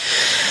concerned.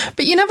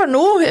 But you never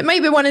know. It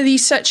might be one of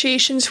these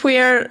situations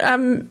where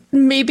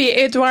maybe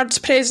Edouard's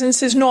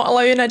presence is not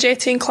allowing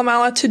Ajeti and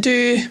Klimala to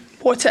do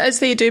what it is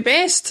they do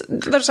best.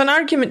 There's an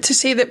argument to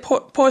say that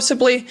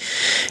possibly,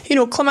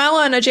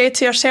 Klimala and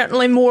Ajeti are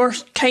certainly more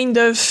kind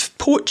of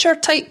poacher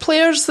type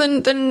players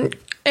than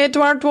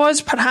Edouard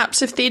was.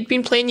 Perhaps if they'd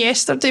been playing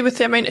yesterday with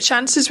the amount of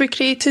chances we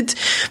created,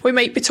 we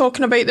might be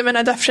talking about them in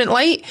a different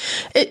light.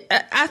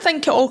 I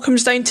think it all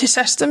comes down to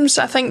systems.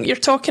 I think you're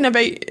talking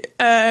about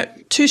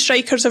two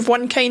strikers of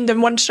one kind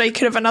and one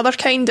striker of another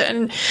kind,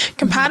 and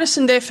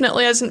comparison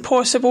definitely isn't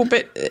possible,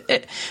 but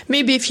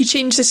maybe if you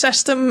change the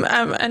system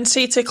and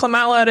say to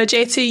Klimala or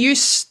Ajeti, you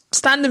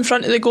stand in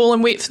front of the goal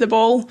and wait for the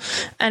ball,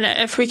 and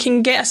if we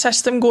can get a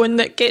system going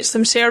that gets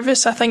them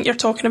service, I think you're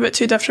talking about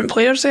two different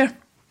players there.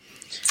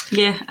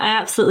 Yeah, I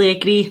absolutely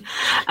agree.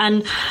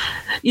 And,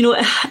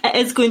 it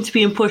is going to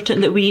be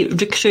important that we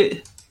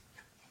recruit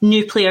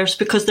new players,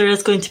 because there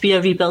is going to be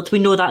a rebuild. We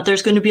know that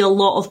there's going to be a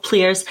lot of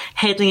players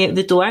heading out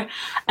the door,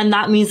 and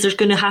that means there's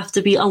going to have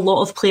to be a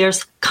lot of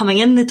players coming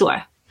in the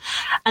door.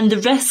 And the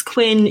risk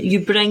when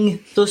you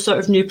bring those sort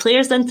of new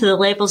players into the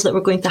levels that we're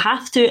going to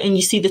have to, and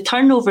you see the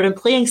turnover in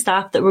playing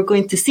staff that we're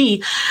going to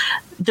see,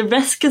 the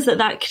risk is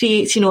that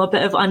creates, a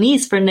bit of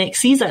unease for next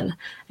season.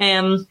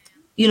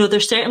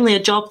 There's certainly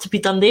a job to be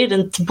done there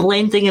into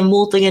blending and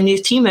moulding a new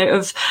team out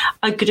of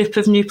a group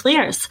of new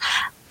players.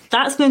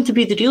 That's going to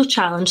be the real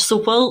challenge. So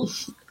while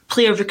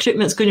player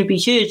recruitment is going to be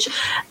huge,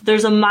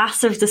 there's a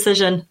massive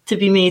decision to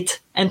be made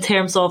in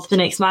terms of the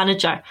next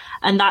manager,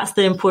 and that's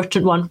the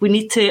important one. We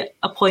need to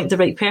appoint the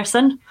right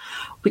person.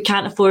 We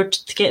can't afford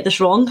to get this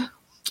wrong.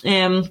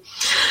 And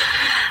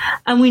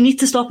we need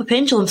to stop a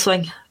pendulum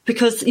swing,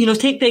 because,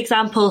 take the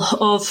example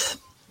of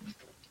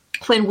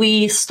when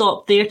we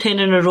stopped their 10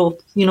 in a row,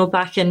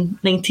 back in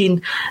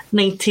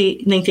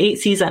 1998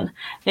 season.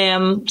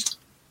 When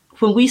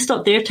we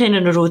stopped their 10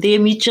 in a row, they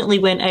immediately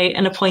went out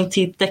and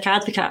appointed Dick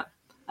Advocaat,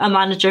 a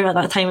manager at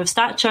that time of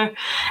stature,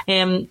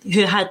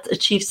 who had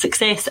achieved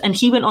success. And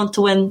he went on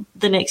to win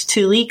the next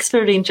two leagues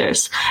for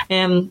Rangers,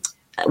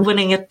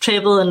 winning a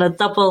treble and a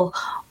double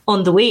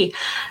on the way.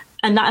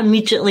 And that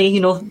immediately,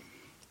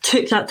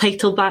 took that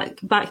title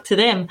back to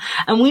them.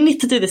 And we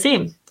need to do the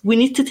same. We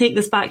need to take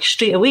this back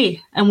straight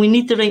away, and we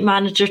need the right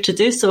manager to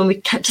do so. And we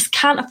just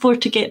can't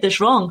afford to get this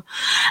wrong.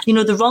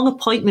 The wrong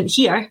appointment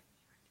here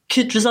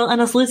could result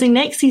in us losing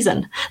next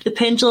season. The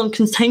pendulum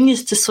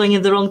continues to swing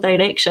in the wrong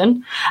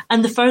direction,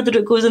 and the further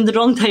it goes in the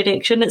wrong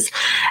direction,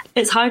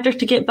 it's harder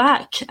to get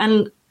back.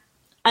 And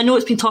I know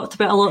it's been talked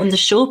about a lot on the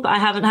show, but I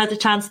haven't had a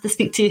chance to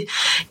speak to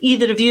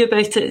either of you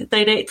about it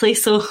directly.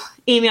 So,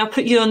 Amy, I'll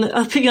put you on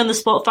the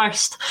spot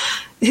first.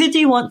 Who do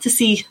you want to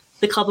see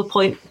the club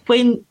appoint?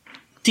 When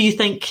do you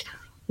think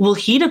we'll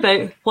hear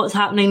about what's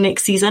happening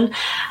next season?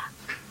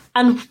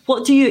 And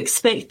what do you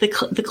expect the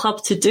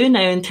club to do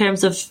now in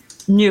terms of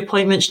new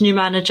appointments, new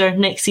manager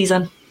next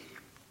season?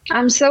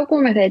 I'm still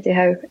going with Eddie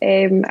Howe.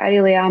 I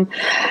really am.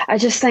 I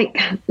just think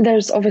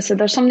there's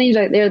some names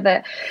out there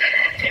that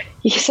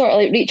you sort of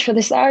like reach for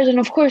the stars, and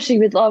of course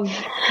I'd love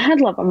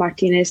a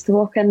Martinez to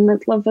walk in,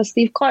 I'd love a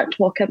Steve Clark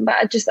to walk in, but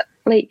I just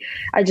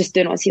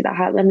do not see that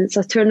happening. It's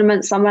a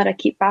tournament somewhere, I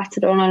keep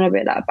battering on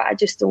about that, but I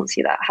just don't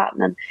see that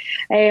happening.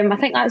 I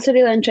think that's a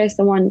really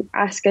interesting one,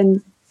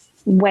 asking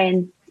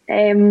when.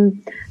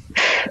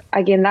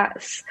 Again,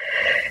 that's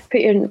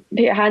put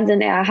your hand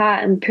into a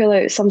hat and pull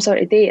out some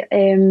sort of date.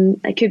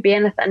 It could be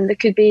anything. It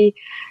could be,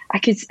 I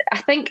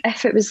think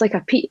if it was like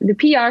the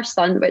PR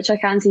stunt, which I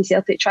can see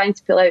Celtic trying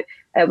to pull out,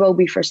 it will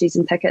be for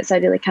season tickets. I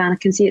really can. I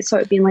can see it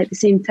sort of being like the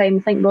same time.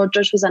 I think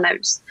Rodgers was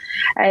announced,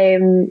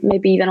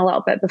 maybe even a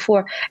little bit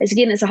before.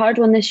 It's a hard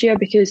one this year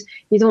because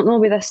you don't know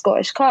with the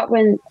Scottish Cup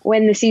when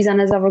the season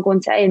is ever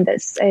going to end.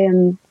 It's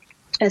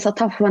a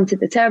tough one to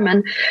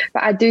determine,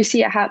 but I do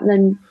see it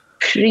happening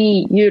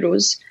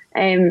pre-Euros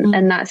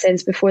in that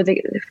sense before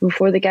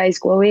the guys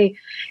go away.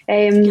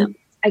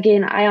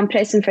 Again, I am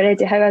pressing for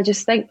Eddie Howe. I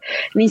just think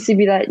it needs to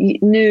be that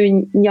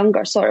new and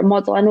younger sort of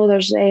model. I know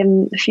there's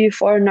a few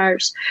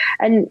foreigners,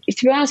 and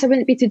to be honest, I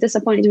wouldn't be too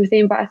disappointed with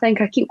him, but I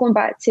think I keep going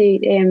back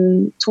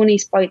to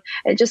Tony's point.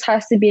 It just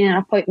has to be an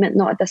appointment,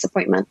 not a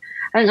disappointment.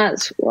 I think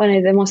that's one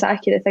of the most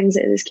accurate things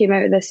that came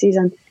out of this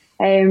season.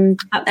 And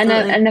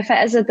if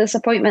it is a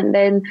disappointment,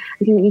 then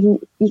you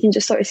can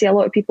just sort of see a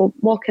lot of people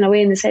walking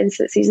away in the sense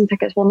that season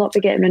tickets will not be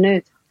getting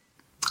renewed.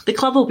 The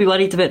club will be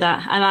worried about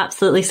that. I'm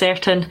absolutely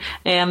certain.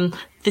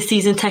 The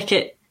season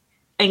ticket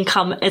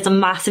income is a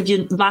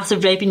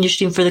massive revenue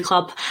stream for the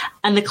club,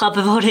 and the club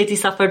have already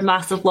suffered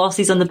massive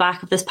losses on the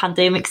back of this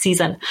pandemic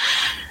season.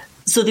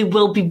 So they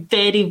will be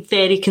very,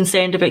 very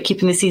concerned about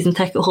keeping the season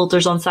ticket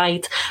holders on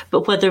side.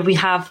 But whether we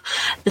have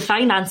the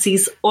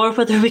finances or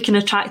whether we can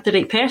attract the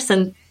right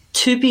person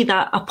to be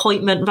that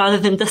appointment rather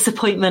than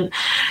disappointment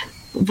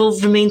will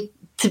remain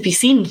to be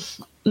seen.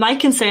 My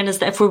concern is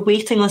that if we're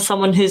waiting on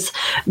someone who's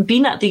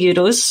been at the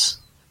Euros,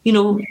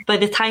 by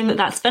the time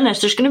that's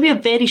finished, there's going to be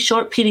a very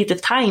short period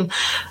of time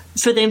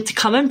for them to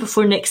come in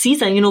before next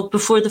season,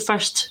 before the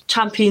first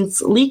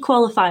Champions League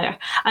qualifier.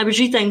 I was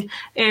reading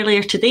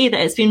earlier today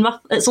that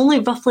it's only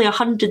roughly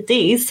 100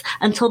 days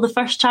until the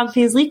first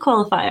Champions League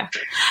qualifier.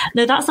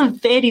 Now, that's a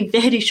very,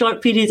 very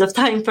short period of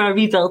time for a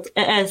rebuild.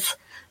 It is.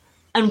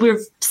 And we're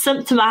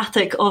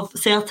symptomatic of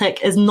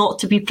Celtic is not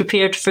to be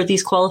prepared for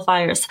these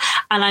qualifiers.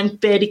 And I'm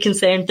very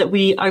concerned that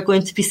we are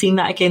going to be seeing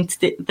that again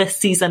this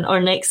season or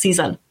next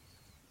season.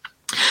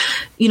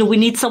 We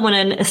need someone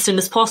in as soon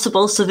as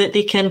possible so that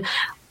they can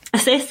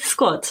assess the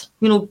squad,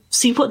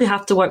 see what they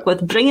have to work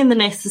with, bring in the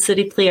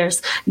necessary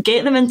players,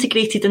 get them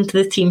integrated into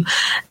the team,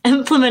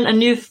 implement a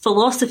new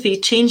philosophy,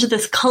 change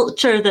this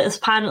culture that is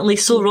apparently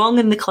so wrong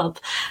in the club.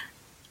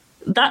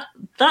 We've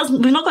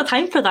not got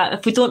time for that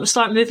if we don't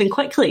start moving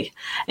quickly.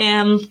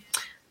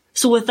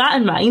 So with that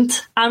in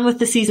mind, and with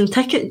the season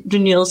ticket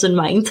renewals in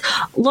mind,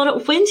 Laura,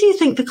 when do you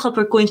think the club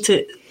are going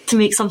to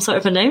make some sort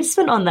of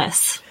announcement on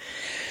this?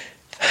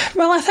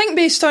 Well, I think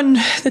based on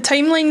the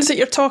timelines that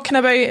you're talking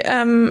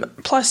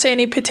about, plus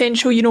any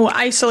potential,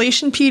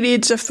 isolation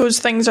periods, if those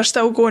things are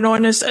still going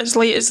on as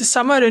late as the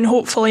summer, and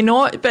hopefully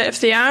not, but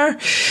if they are,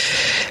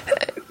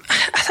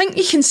 I think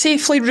you can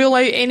safely rule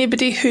out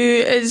anybody who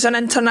is an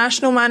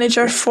international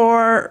manager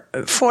for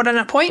an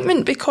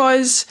appointment,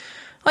 because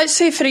let's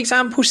say, for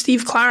example,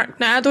 Steve Clark.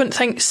 Now, I don't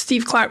think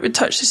Steve Clark would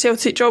touch the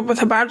Celtic job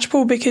with a barge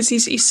pole, because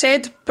he's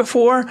said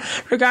before,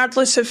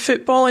 regardless of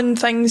football and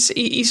things,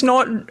 he's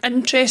not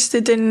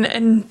interested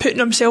in putting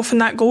himself in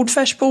that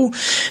goldfish bowl,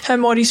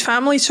 him or his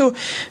family. So,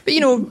 but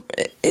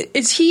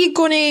is he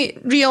going to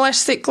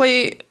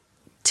realistically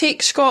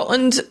take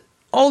Scotland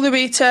all the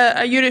way to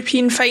a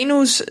European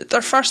finals,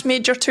 their first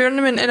major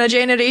tournament in a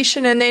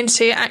generation, and then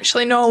say,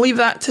 actually, no, I'll leave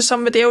that to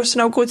somebody else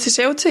and I'll go to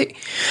Celtic?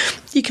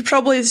 You could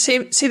probably say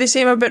the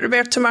same about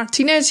Roberto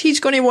Martinez. He's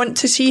going to want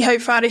to see how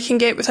far he can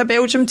get with a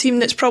Belgium team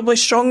that's probably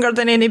stronger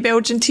than any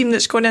Belgian team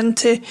that's gone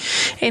into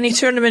any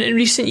tournament in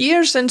recent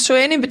years. And so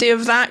anybody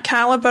of that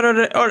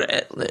calibre, or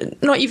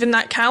not even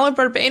that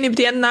calibre, but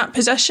anybody in that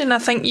position, I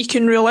think you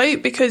can rule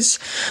out, because,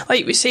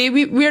 like we say,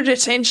 we're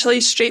essentially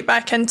straight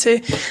back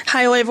into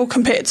high-level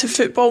competitive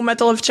football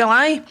middle of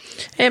July.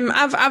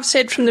 I've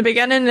said from the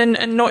beginning,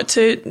 and not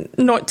to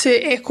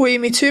echo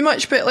Amy too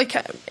much, but like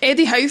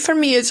Eddie Howe for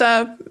me is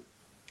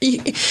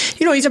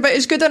he's about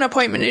as good an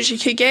appointment as you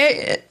could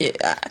get.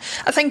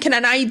 I think in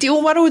an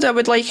ideal world I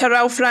would like a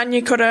Ralph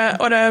Rangnick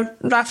or a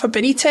Rafa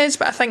Benitez,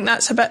 but I think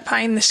that's a bit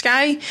pie in the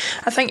sky.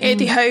 I think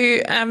Eddie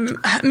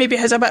Howe maybe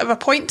has a bit of a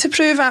point to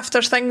prove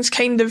after things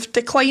kind of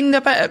declined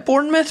a bit at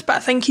Bournemouth, but I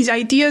think his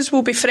ideas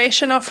will be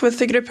fresh enough with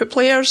the group of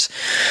players.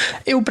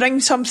 He'll bring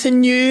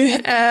something new.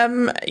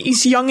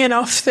 He's young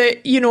enough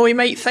that he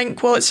might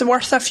think, well, it's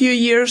worth a few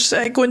years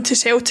going to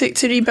Celtic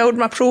to rebuild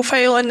my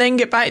profile and then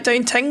get back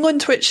down to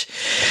England, which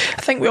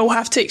I think we all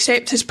have to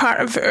accept as part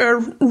of our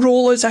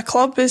role as a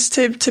club, is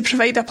to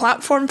provide a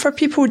platform for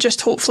people.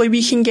 Just hopefully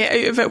we can get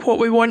out of it what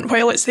we want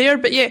while it's there.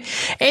 But yeah,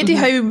 Eddie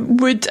Howe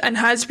would and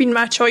has been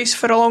my choice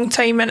for a long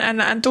time,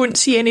 and I don't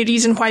see any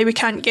reason why we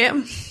can't get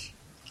him.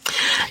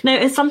 Now,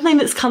 it's something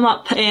that's come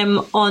up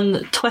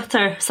on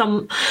Twitter,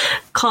 some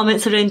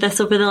comments around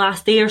this over the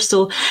last day or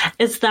so,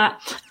 is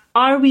that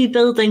are we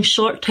building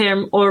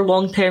short-term or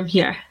long-term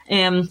here?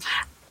 And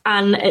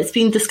it's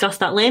been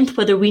discussed at length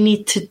whether we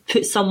need to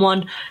put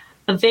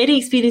a very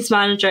experienced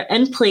manager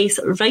in place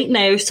right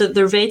now so that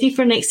they're ready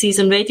for next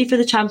season, ready for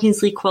the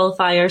Champions League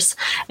qualifiers,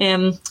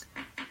 and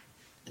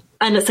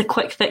it's a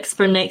quick fix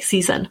for next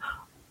season.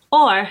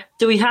 Or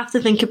do we have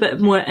to think a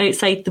bit more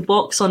outside the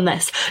box on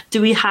this?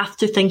 Do we have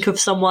to think of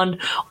someone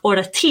or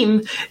a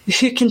team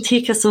who can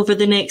take us over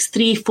the next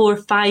 3, 4,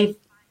 5,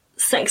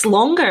 6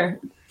 longer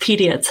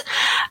periods?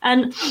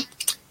 And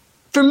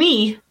for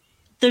me,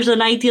 there's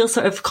an ideal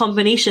sort of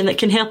combination that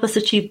can help us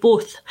achieve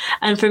both.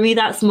 And for me,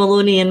 that's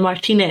Maloney and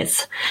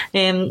Martinez.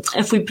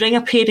 If we bring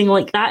a pairing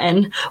like that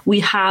in,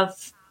 we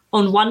have,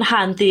 on one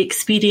hand, the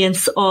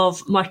experience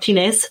of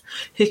Martinez,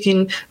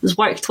 who's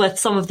worked with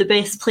some of the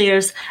best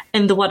players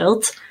in the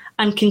world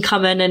and can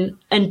come in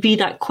and be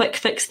that quick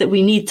fix that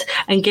we need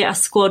and get a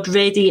squad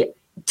ready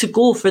to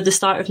go for the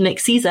start of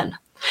next season.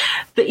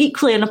 But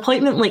equally, an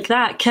appointment like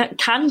that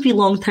can be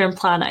long-term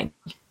planning.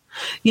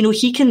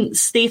 He can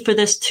stay for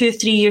this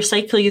 2-3 year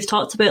cycle you've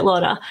talked about,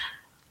 Laura,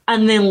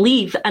 and then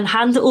leave and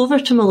hand it over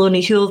to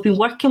Maloney, who will have been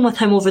working with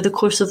him over the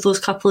course of those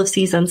couple of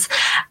seasons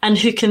and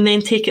who can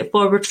then take it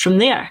forward from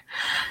there.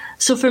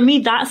 So for me,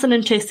 that's an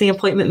interesting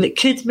appointment that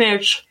could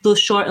merge those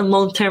short and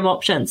long-term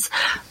options.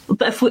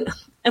 But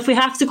if we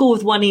have to go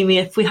with one, Amy,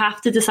 if we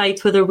have to decide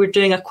whether we're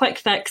doing a quick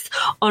fix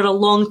or a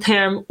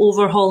long-term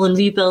overhaul and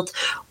rebuild,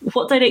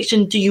 what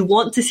direction do you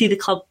want to see the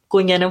club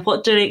going in, and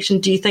what direction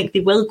do you think they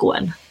will go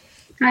in?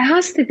 It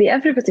has to be.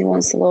 Everybody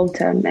wants the long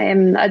term.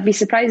 I'd be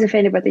surprised if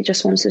anybody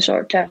just wants the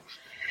short term.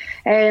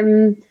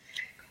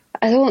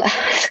 I don't,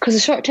 because the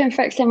short term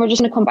fix, then we're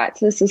just going to come back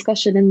to this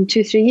discussion in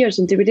 2-3 years.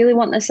 And do we really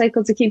want this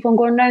cycle to keep on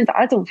going round?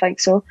 I don't think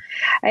so.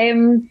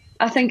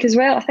 I think as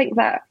well, I think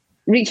that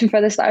reaching for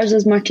the stars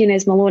is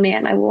Martinez, Maloney,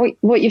 and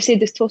what you've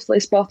said is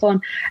totally spot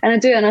on, and I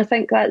do, and I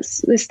think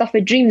that's the stuff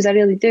of dreams, I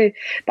really do.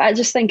 But I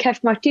just think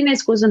if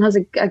Martinez goes and has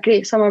a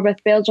great summer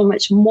with Belgium,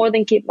 which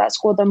that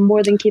squad are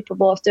more than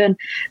capable of doing,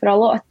 there are a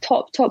lot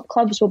of top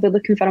clubs will be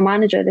looking for a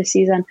manager this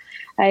season.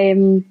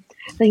 I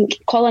think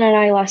Colin and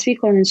I last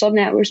week on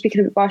Insomniac, we were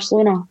speaking about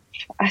Barcelona.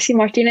 I see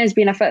Martinez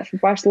being a fit for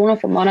Barcelona,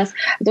 if I'm honest.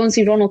 I don't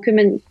see Ronald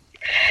Koeman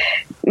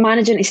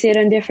managing to stay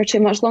around there for too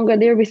much longer.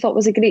 There we thought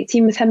was a great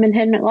team with him and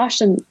Henrik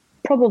Larsson.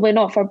 Probably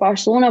not for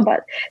Barcelona,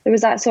 but there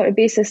was that sort of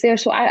basis there.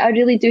 So I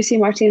really do see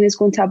Martinez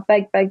going to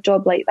a big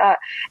job like that.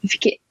 If you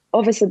get,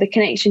 obviously the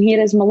connection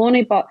here is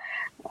Maloney, but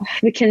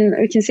we can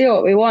say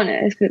what we want.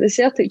 If the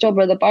Celtic job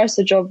or the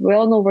Barca job, we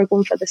all know we're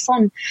going for the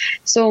Sun.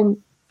 So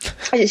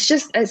it's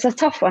a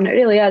tough one. It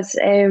really is.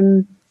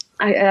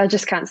 I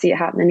just can't see it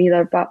happening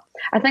either. But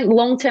I think the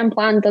long-term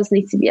plan does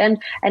need to be in.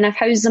 And if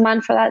Howe's the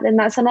man for that, then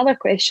that's another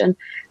question.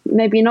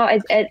 Maybe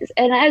not.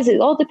 It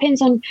all depends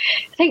on...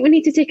 I think we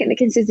need to take into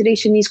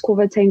consideration these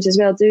COVID times as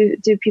well.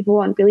 Do people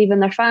want to be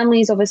leaving their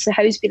families? Obviously,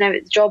 Howe's been out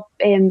of the job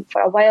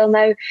for a while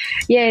now.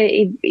 Yeah,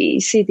 he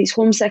said he's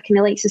homesick and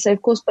he likes the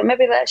South Coast, but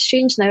maybe that's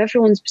changed now.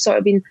 Everyone's sort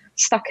of been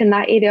stuck in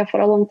that area for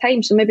a long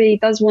time. So maybe he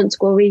does want to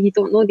go away. You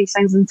don't know these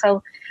things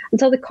until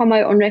they come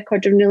out on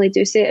record and really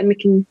do say it, and we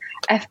can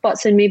if,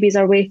 buts and maybes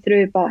our way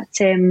through, but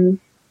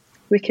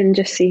we can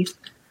just see.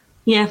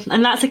 Yeah,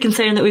 and that's a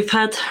concern that we've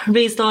had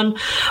raised on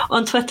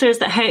Twitter, is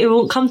that Howe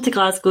won't come to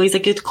Glasgow. He's a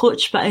good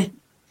coach, but I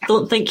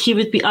don't think he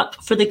would be up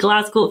for the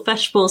Glasgow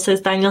Fishbowl,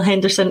 says Daniel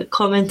Henderson,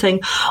 commenting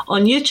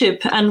on YouTube.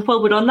 And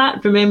while we're on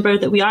that, remember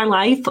that we are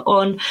live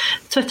on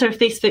Twitter,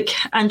 Facebook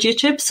and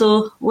YouTube,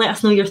 so let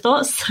us know your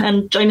thoughts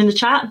and join in the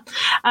chat.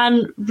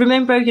 And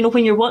remember,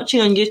 when you're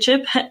watching on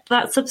YouTube, hit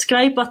that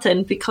subscribe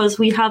button, because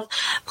we have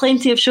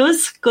plenty of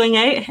shows going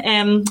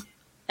out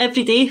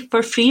every day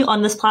for free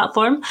on this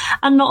platform,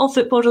 and not all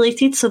football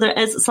related, so there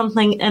is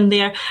something in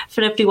there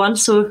for everyone.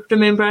 So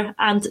remember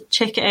and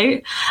check it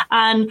out.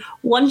 And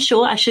one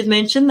show I should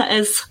mention that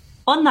is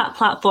on that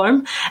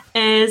platform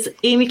is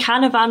Amy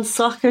Canavan's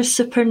Soccer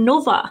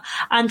Supernova,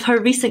 and her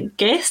recent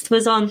guest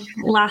was on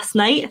last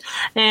night.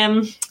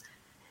 Amy,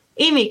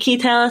 Amy, can you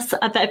tell us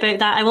a bit about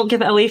that? I won't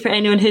give it away for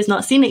anyone who's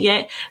not seen it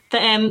yet,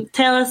 but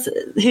tell us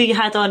who you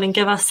had on and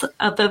give us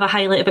a bit of a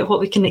highlight about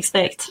what we can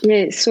expect.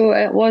 Yeah, so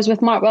it was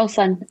with Mark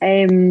Wilson,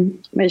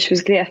 which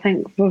was great. I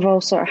think we've all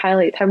sort of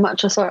highlighted how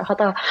much I sort of had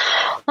a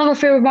love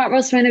affair with Mark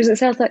Wilson when he was at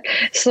Celtic.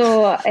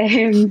 So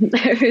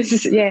it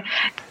was, yeah.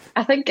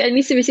 I think it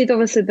needs to be said,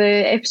 obviously,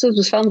 the episode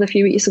was filmed a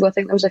few weeks ago. I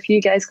think there was a few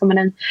guys coming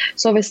in.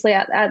 So obviously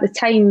at the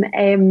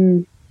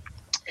time,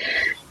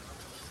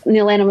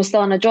 Neil Lennon was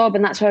still on a job,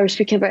 and that's why I was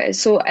speaking about it.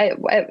 So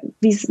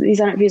these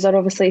interviews are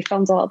obviously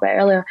filmed a little bit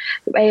earlier.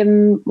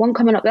 One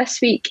coming up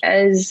this week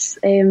is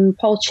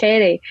Paul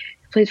Cherry,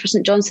 who played for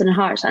St Johnstone and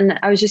Hearts, and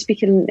I was just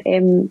speaking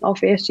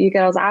off air to you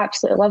girls. I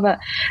absolutely love it.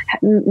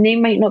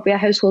 Name might not be a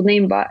household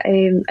name, but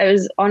it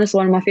was honestly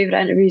one of my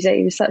favourite interviews.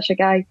 He was such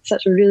a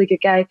really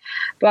good guy.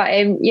 But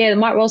yeah, the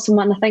Mark Wilson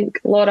one, I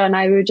think Laura and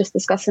I were just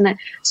discussing it.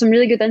 Some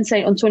really good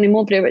insight on Tony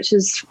Mowbray, which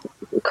is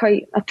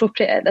quite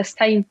appropriate at this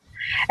time.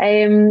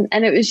 And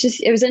it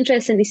was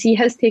interesting to see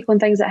his take on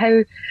things, like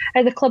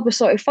how the club was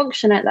sort of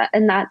functioning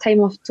in that time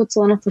of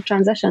total and utter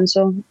transition.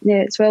 So yeah,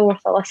 it's well worth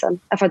a listen,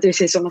 if I do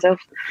say so myself.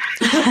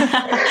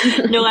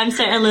 No, I'm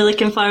certainly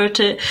looking forward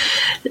to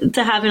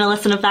having a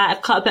listen of that.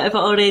 I've caught a bit of it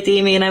already,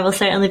 Amy, and I will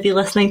certainly be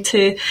listening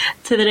to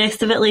the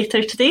rest of it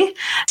later today.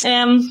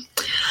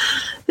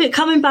 But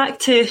coming back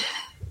to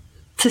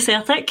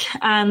Celtic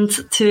and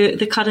to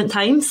the current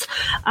times,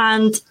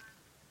 and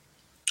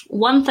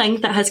one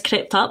thing that has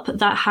crept up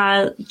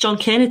that John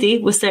Kennedy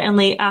was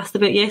certainly asked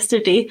about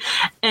yesterday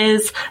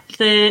is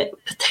the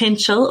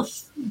potential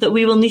that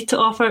we will need to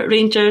offer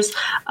Rangers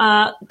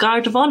a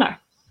Guard of Honour.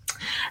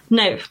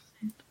 Now,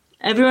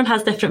 everyone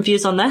has different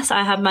views on this.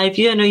 I have my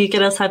view. I know you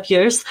girls have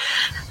yours.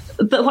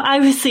 But what I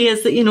would say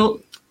is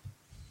that,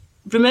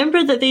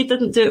 remember that they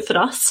didn't do it for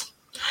us.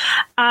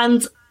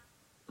 And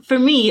for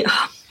me,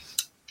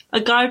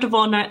 a Guard of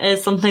Honour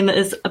is something that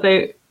is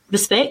about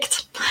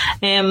respect.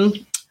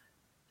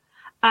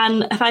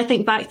 And if I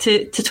think back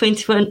to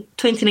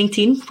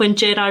 2019, when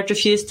Gerrard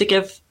refused to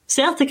give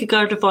Celtic a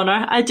Guard of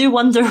Honour, I do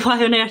wonder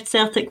why on earth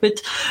Celtic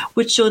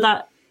would show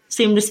that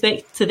same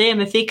respect to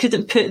them if they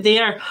couldn't put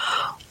their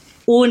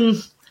own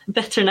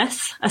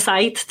bitterness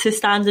aside to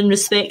stand and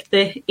respect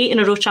the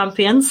 8-in-a-row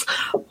champions.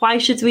 Why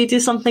should we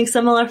do something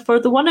similar for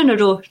the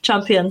 1-in-a-row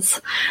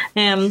champions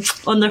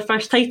on their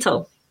first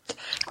title?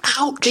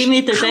 Ouch. They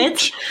made their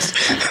bed.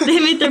 They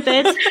made their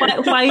bed.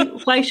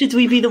 Why should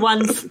we be the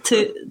ones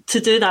to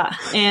do that?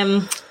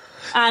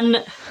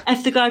 And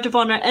if the Guard of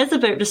Honour is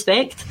about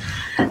respect,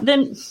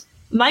 then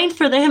mine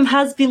for them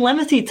has been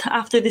limited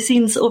after the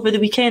scenes over the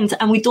weekend,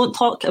 and we don't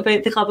talk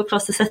about the club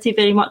across the city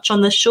very much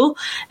on this show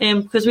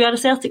because we are a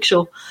Celtic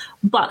show.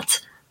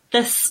 But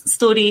this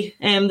story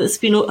that's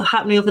been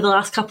happening over the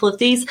last couple of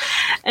days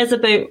is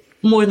about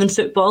more than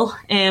football,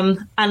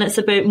 and it's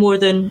about more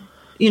than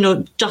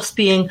just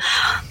being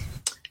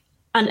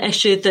an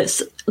issue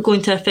that's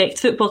going to affect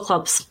football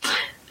clubs.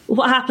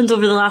 What happened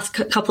over the last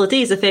couple of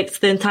days affects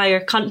the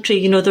entire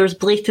country. There was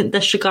blatant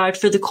disregard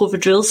for the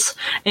COVID rules.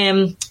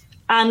 And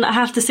I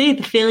have to say,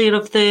 the failure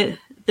of the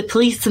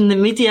police and the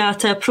media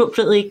to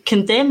appropriately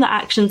condemn the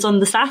actions on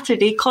the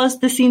Saturday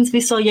caused the scenes we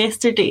saw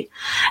yesterday.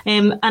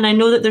 And I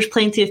know that there's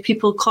plenty of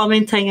people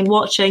commenting and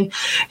watching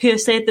who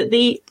have said that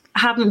they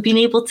haven't been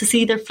able to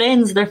see their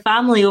friends, their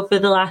family over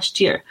the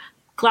last year.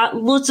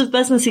 Loads of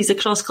businesses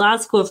across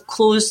Glasgow have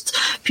closed.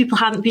 People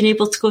haven't been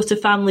able to go to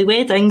family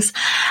weddings,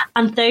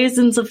 and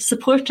thousands of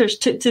supporters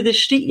took to the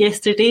street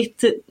yesterday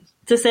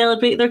to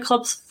celebrate their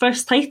club's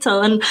first title.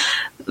 And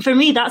for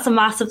me, that's a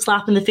massive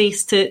slap in the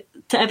face to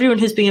everyone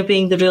who's been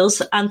obeying the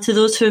rules and to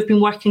those who have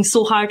been working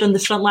so hard on the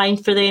front line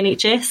for the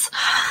NHS.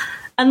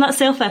 And that's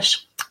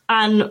selfish.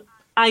 And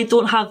I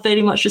don't have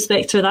very much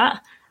respect for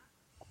that.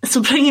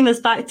 So bringing this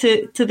back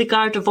to the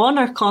Guard of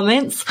Honour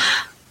comments,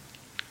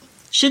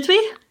 should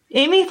we?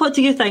 Amy, what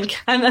do you think?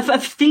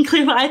 I've been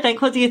clear what I think.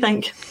 What do you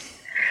think?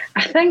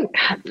 I think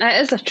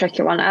it is a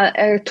tricky one. I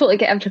totally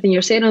get everything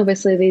you're saying.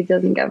 Obviously, they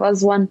didn't give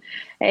us one.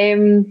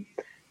 Two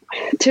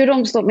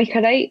wrongs don't make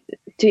a right.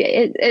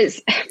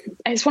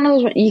 It's one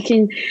of those you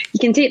can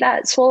take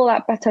that, swallow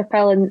that bitter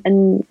pill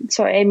and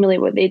sort of emulate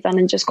what they've done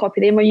and just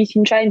copy them, or you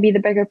can try and be the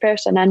bigger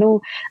person. I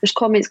know there's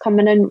comments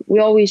coming in. We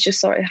always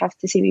just sort of have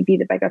to say we be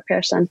the bigger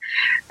person.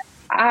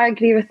 I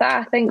agree with that.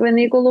 I think when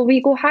they go low,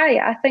 we go high.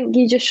 I think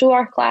you just show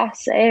our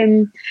class,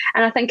 and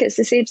I think it's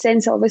the same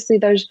sense. Obviously,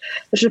 there's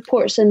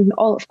reports, and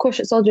of course,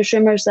 it's all just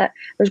rumours that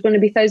there's going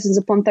to be thousands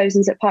upon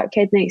thousands at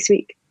Parkhead next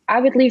week.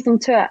 I would leave them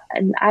to it,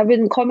 and I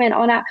wouldn't comment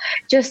on it.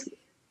 Just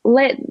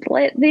let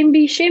them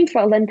be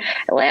shameful, and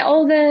let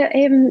all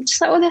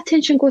the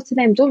attention go to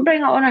them. Don't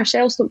bring it on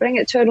ourselves. Don't bring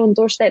it to our own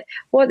doorstep.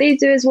 What they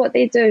do is what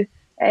they do,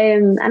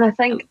 and I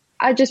think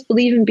I just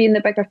believe in being the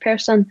bigger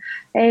person.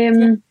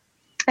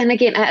 And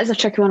again, it is a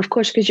tricky one, of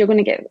course, because you're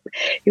going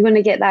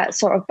to get that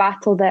sort of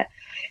battle that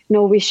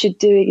we should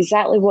do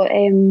exactly what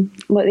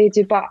they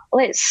do, but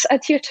let's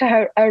adhere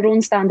to our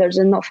own standards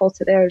and not fall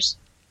to theirs.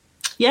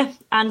 Yeah,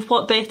 and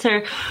what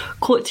better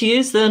quote to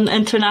use than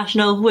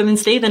International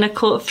Women's Day than a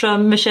quote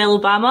from Michelle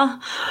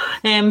Obama,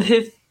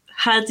 who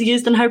had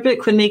used in her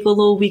book, "When they go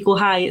low, we go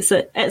high." It's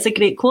a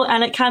great quote,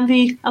 and it can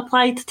be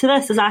applied to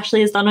this, as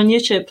Ashley has done on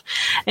YouTube.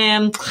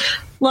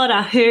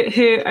 Laura,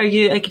 who are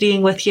you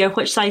agreeing with here?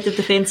 Which side of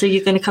the fence are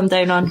you going to come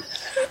down on?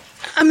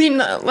 I mean,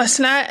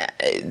 listen,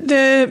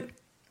 the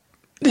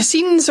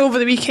scenes over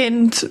the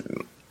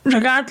weekend,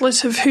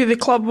 regardless of who the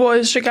club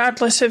was,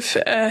 regardless of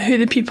who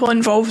the people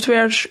involved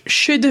were,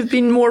 should have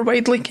been more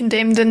widely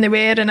condemned than they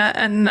were,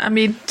 and I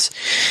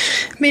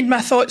made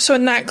my thoughts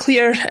on that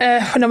clear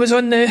when I was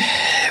on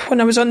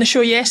the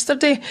show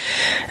yesterday.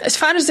 As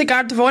far as the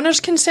Guard of Honour is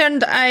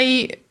concerned,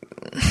 I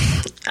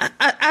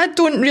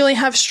don't really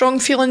have strong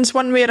feelings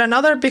one way or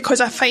another,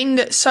 because I find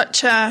it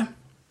such a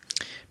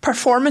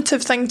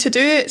performative thing to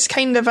do. It's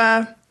kind of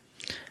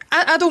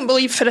I don't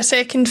believe for a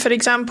second, for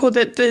example,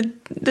 that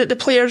the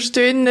players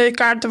doing the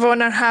Guard of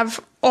Honour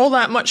have all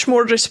that much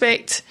more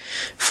respect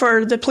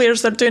for the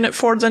players they're doing it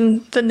for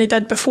than they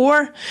did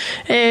before.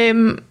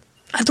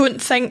 I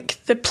don't think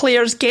the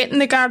players getting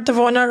the Guard of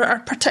Honour are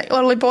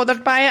particularly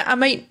bothered by it.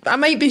 I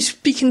might be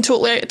speaking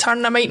totally out of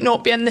turn. I might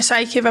not be in the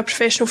psyche of a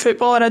professional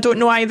footballer. I don't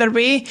know either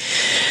way.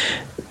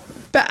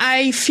 But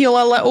I feel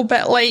a little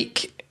bit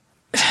like,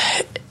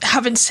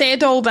 having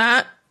said all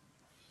that,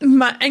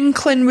 my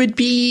inkling would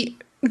be,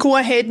 go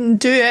ahead and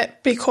do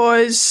it,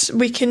 because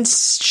we can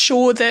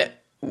show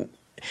that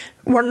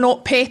we're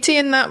not petty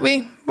in that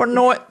way. We're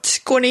not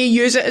going to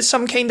use it as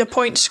some kind of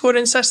point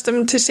scoring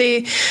system to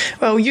say,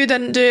 well, you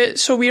didn't do it,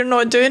 so we're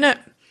not doing it.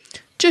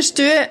 Just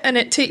do it, and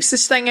it takes the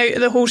sting out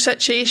of the whole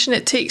situation.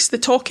 It takes the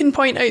talking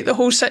point out of the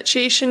whole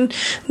situation.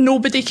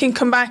 Nobody can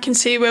come back and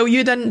say, well,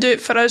 you didn't do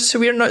it for us, so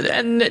we're not,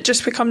 and it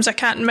just becomes a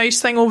cat and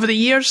mouse thing over the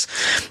years.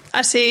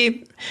 I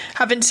say,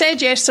 having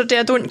said yesterday,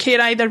 I don't care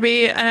either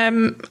way.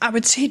 I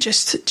would say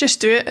just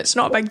do it. It's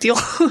not a big deal.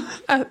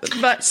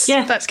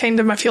 That's kind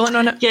of my feeling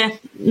on it. Yeah,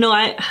 no,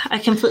 I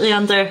completely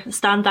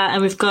understand that,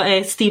 and we've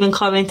got Stephen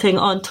commenting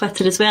on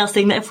Twitter as well,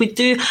 saying that if we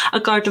do a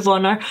Guard of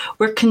Honour,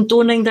 we're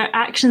condoning their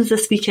actions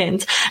this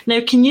weekend.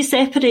 Now, can you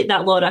separate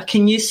that, Laura?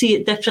 Can you see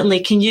it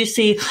differently? Can you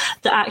see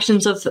the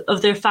actions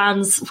of their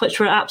fans, which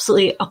were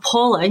absolutely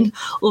appalling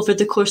over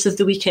the course of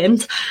the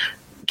weekend,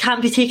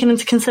 can't be taken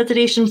into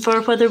consideration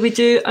for whether we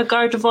do a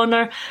Guard of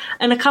Honour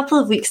in a couple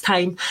of weeks'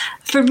 time?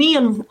 For me,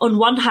 on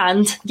one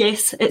hand,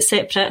 yes, it's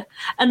separate,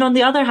 and on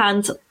the other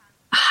hand,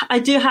 I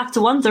do have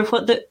to wonder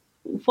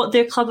what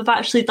their club have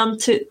actually done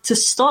to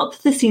stop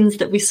the scenes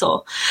that we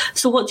saw.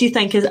 So what do you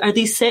think? Are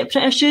these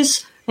separate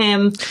issues,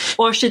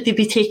 or should they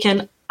be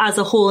taken as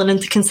a whole and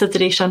into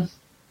consideration?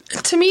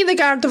 To me, the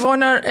Guard of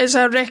Honour is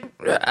a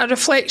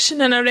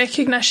reflection and a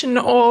recognition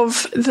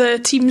of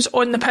the team's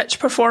on the pitch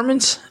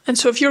performance. And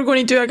so if you're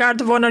going to do a Guard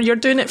of Honour, you're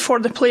doing it for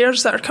the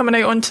players that are coming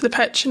out onto the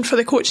pitch and for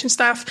the coaching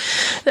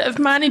staff that have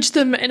managed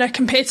them in a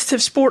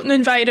competitive sporting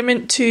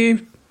environment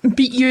to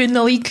beat you in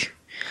the league.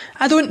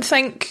 I don't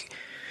think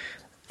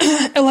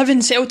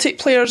 11 Celtic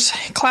players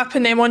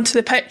clapping them onto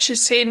the pitch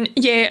is saying,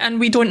 yeah, and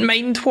we don't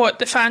mind what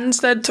the fans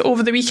did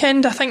over the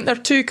weekend. I think they're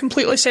two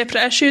completely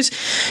separate issues.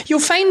 You'll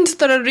find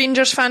there are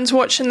Rangers fans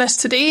watching this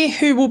today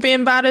who will be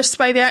embarrassed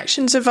by the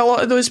actions of a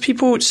lot of those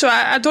people. So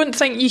I don't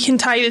think you can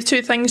tie the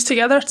two things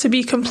together, to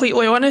be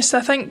completely honest.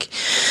 I think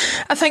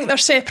they're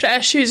separate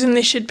issues, and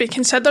they should be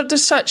considered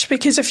as such,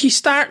 because if you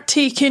start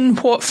taking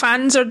what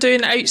fans are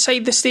doing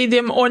outside the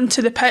stadium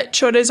onto the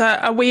pitch, or as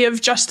a way of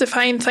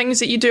justifying things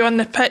that you do on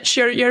the pitch,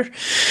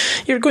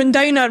 you're going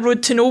down a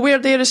road to nowhere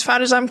there, as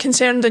far as I'm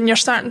concerned, and you're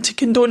starting to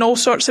condone all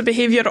sorts of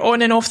behaviour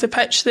on and off the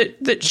pitch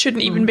that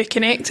shouldn't even be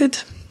connected.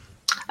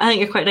 I think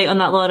you're quite right on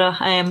that, Laura.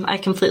 I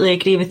completely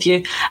agree with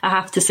you, I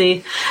have to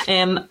say.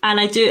 And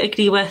I do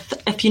agree with,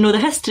 if you know the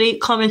history,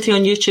 commenting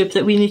on YouTube,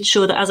 that we need to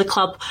show that as a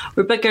club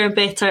we're bigger and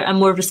better and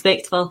more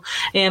respectful.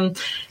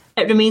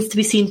 It remains to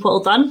be seen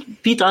what will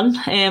be done.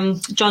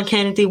 John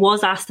Kennedy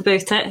was asked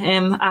about it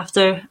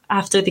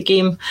after the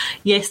game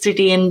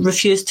yesterday and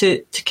refused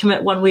to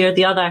commit one way or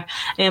the other.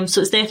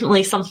 So it's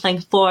definitely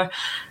something for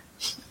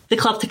the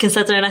club to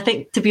consider. And I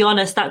think, to be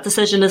honest, that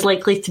decision is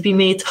likely to be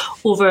made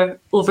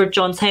over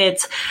John's head.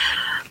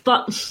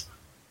 But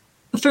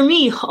for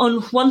me,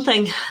 on one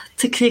thing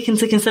to take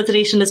into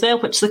consideration as well,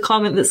 which is the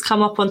comment that's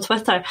come up on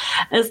Twitter,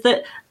 is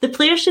that the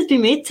players should be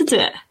made to do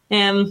it.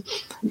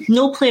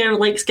 No player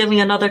likes giving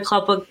another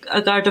club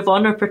a Guard of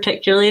Honour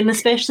particularly, and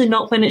especially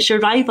not when it's your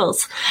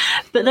rivals.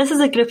 But this is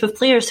a group of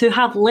players who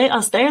have let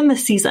us down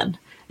this season.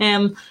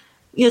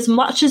 As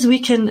much as we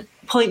can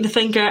point the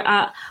finger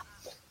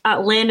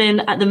at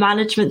Lennon, at the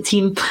management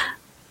team,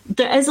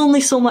 there is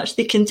only so much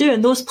they can do,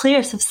 and those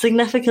players have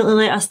significantly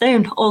let us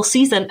down all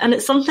season. And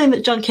it's something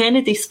that John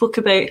Kennedy spoke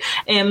about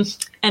in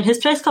his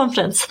press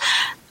conference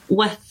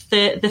with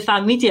the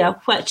fan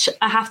media, which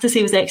I have to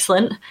say was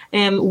excellent.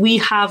 We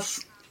have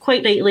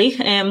quite rightly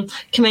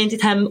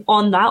commended him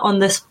on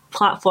this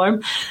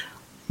platform,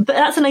 but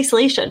that's in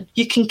isolation.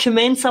 You can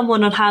commend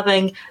someone on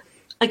having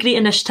a great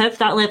initiative.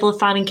 That level of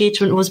fan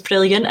engagement was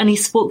brilliant, and he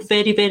spoke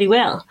very, very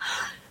well.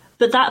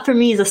 But that for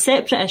me is a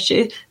separate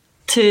issue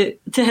to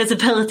his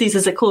abilities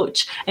as a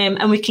coach,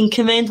 and we can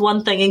commend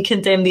one thing and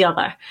condemn the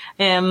other.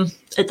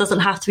 It doesn't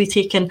have to be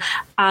taken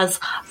as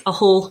a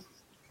whole.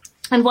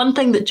 And one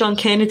thing that John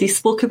Kennedy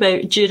spoke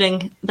about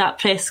during that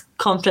press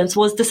conference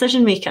was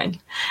decision making.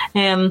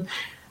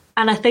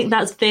 And I think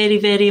that's very,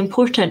 very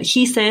important.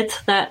 He said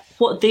that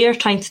what they are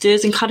trying to do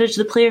is encourage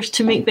the players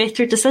to make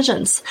better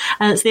decisions.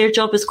 And it's their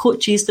job as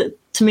coaches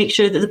to make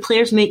sure that the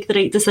players make the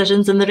right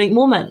decisions in the right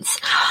moments.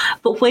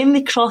 But when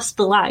they cross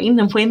the line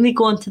and when they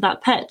go onto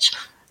that pitch,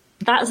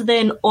 that's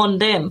then on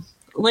them.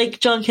 Like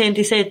John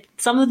Kennedy said,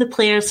 some of the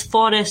players,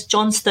 Forrest,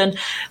 Johnston,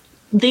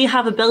 they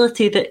have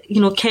ability that,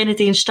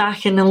 Kennedy and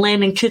Strachan and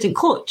Lennon couldn't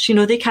coach.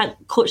 They can't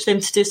coach them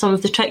to do some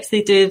of the tricks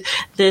they do,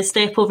 the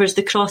step overs,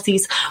 the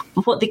crosses.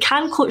 What they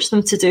can coach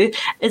them to do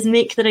is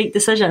make the right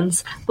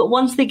decisions. But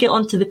once they get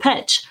onto the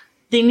pitch,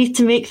 they need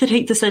to make the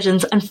right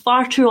decisions. And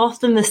far too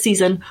often this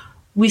season,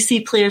 we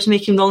see players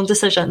making wrong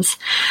decisions.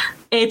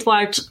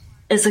 Edward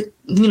is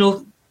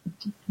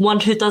one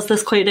who does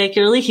this quite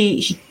regularly.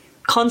 He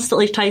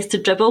constantly tries to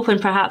dribble when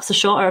perhaps a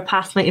shot or a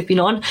pass might have been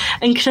on,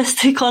 and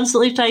Christie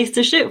constantly tries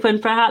to shoot when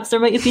perhaps there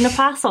might have been a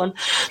pass on.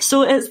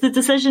 So it's the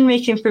decision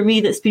making for me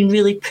that's been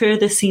really poor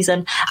this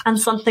season, and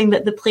something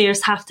that the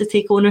players have to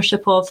take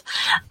ownership of.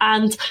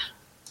 And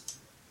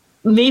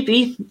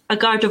maybe a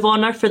guard of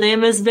honour for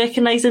them is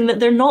recognising that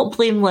they're not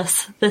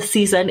blameless this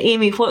season.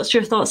 Amy, what's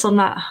your thoughts on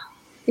that?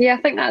 Yeah, I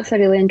think that's a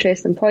really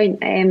interesting point.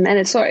 And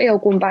it's sort of all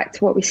going back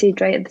to what we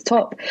said right at the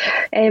top.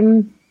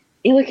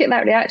 You look at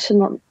that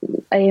reaction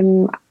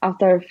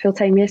after full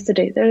time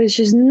yesterday, there is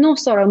just no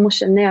sort of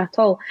emotion there at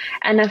all.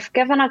 And if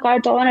giving a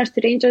guard of honour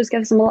to Rangers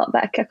gives them a little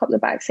bit of kick up the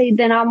backside,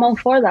 then I'm all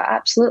for that,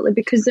 absolutely,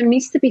 because there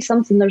needs to be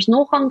something. There's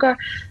no hunger,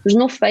 there's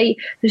no fight,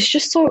 there's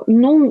just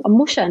no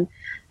emotion.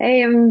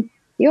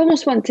 You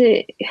almost want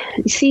to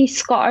see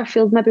Scott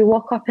Arfield maybe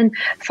walk up and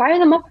fire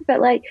them up a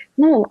bit, like,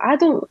 no, I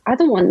don't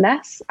want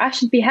this. I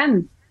should be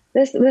him.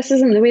 This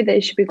isn't the way that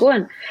it should be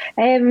going.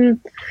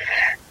 And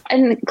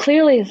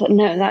clearly,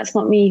 no, that's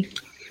not me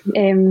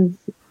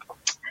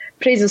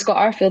praising Scott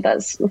Arfield.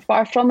 That's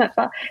far from it.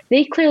 But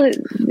they clearly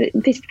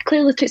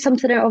took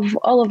something out of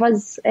all of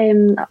us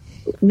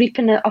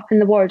reaping it up in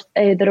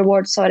the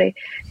reward. Sorry,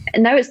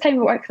 and now it's time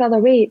to work the other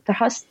way.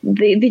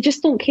 They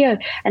just don't care,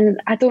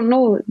 and I don't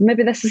know.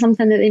 Maybe this is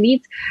something that they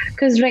need,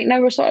 because right now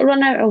we're sort of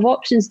running out of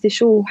options to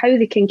show how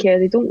they can care.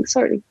 They don't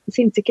sort of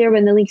seem to care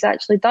when the league's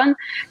actually done.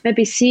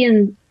 Maybe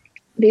seeing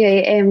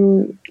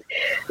Rangers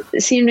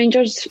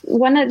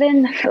win it,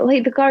 then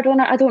like the guard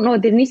honour, I don't know,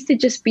 there needs to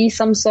just be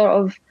some sort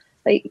of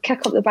like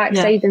kick up the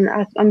backside. And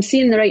I'm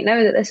seeing right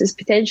now that this is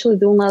potentially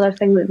the only other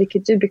thing that they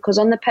could do, because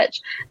on the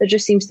pitch there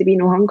just seems to be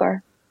no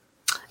hunger.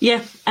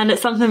 Yeah, and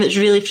it's something that's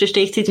really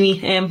frustrated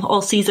me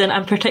all season,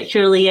 and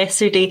particularly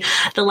yesterday,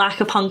 the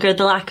lack of hunger,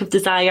 the lack of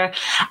desire.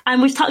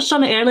 And we've touched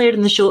on it earlier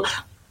in the show.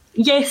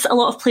 Yes, a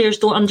lot of players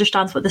don't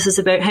understand what this is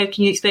about. How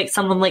can you expect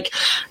someone like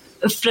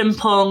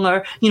Frimpong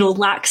or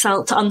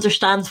Laxalt to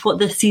understand what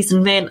this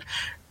season meant?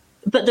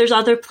 But there's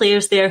other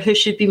players there who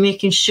should be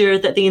making sure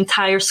that the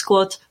entire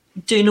squad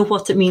do know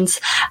what it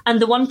means.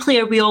 And the one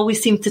player we always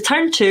seem to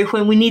turn to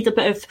when we need a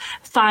bit of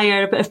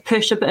fire, a bit of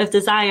push, a bit of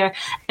desire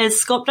is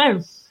Scott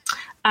Brown.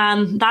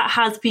 That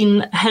has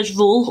been his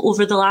role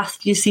over the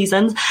last few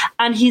seasons,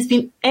 and he's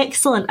been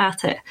excellent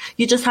at it.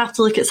 You just have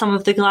to look at some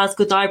of the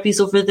Glasgow derbies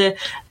over the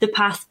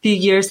past few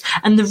years,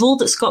 and the role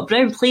that Scott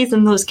Brown plays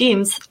in those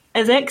games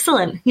is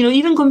excellent.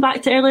 Even going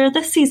back to earlier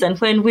this season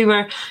when we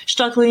were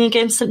struggling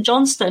against St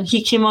Johnstone,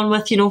 he came on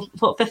with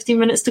 15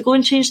 minutes to go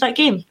and change that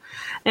game.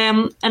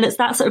 And it's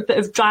that sort of bit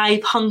of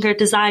drive, hunger,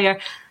 desire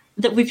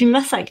that we've been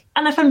missing.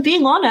 And if I'm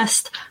being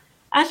honest,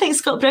 I think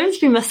Scott Brown's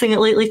been missing it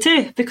lately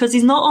too, because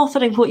he's not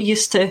offering what he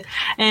used to.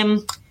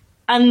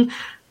 And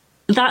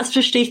that's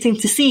frustrating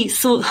to see.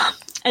 So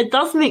it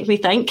does make me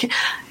think,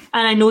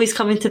 and I know he's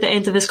coming to the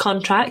end of his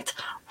contract,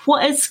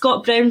 what is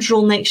Scott Brown's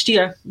role next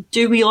year?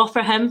 Do we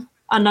offer him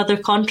another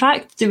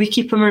contract? Do we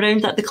keep him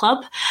around at the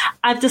club?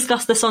 I've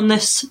discussed this on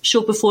this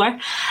show before,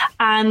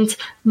 and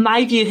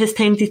my view has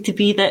tended to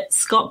be that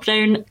Scott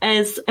Brown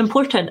is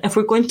important. If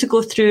we're going to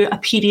go through a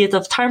period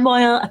of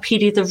turmoil, a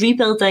period of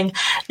rebuilding,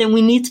 then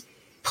we need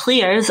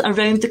players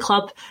around the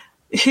club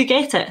who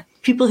get it,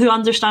 people who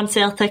understand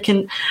Celtic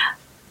and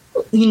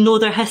know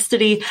their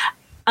history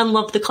and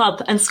love the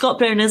club, and Scott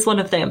Brown is one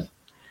of them.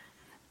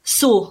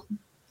 So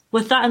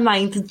with that in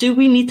mind, do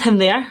we need him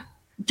there?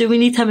 Do we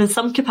need him in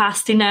some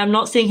capacity? Now, I'm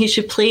not saying he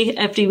should play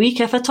every week,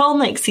 if at all,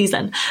 next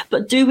season,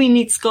 but do we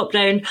need Scott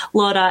Brown,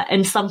 Laura,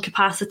 in some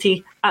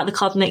capacity at the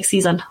club next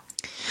season?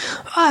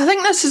 I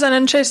think this is an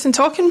interesting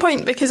talking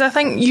point, because I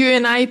think you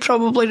and I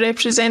probably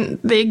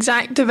represent the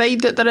exact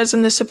divide that there is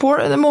in the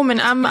support at the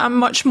moment. I'm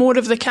much more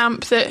of the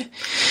camp that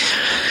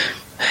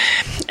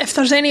if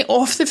there's any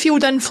off the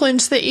field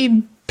influence that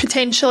he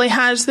potentially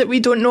has that we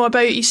don't know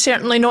about. He's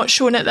certainly not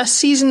shown it this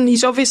season.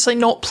 He's obviously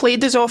not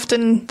played as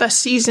often this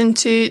season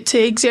to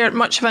exert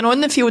much of an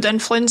on-the-field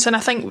influence, and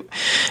I think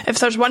if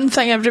there's one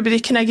thing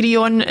everybody can agree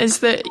on is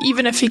that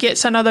even if he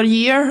gets another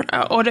year,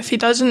 or if he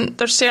doesn't,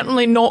 there's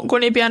certainly not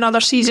going to be another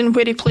season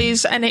where he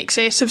plays in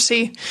excess of,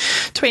 say,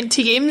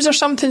 20 games or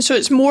something. So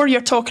it's more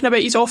you're talking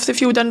about his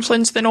off-the-field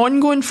influence than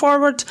on going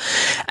forward.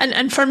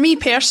 And for me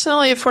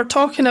personally, if we're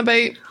talking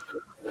about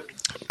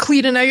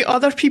clearing out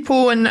other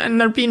people and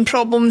there being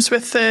problems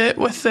with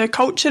the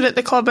culture at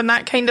the club and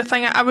that kind of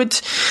thing, I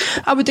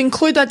would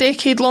include a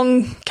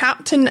decade-long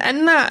captain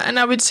in that, and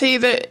I would say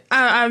that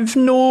I've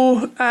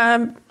no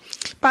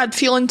bad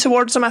feeling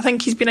towards him. I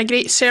think he's been a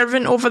great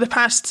servant over the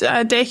past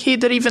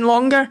decade or even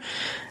longer.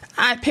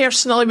 I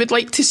personally would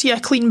like to see a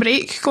clean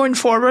break going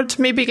forward,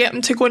 maybe get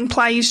him to go and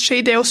ply his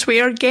trade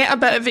elsewhere, get a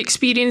bit of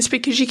experience,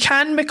 because you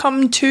can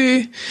become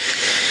too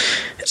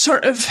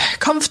sort of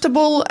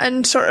comfortable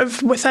and sort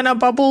of within a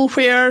bubble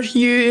where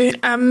you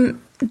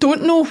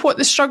don't know what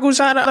the struggles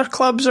are at other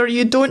clubs, or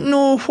you don't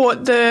know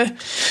what the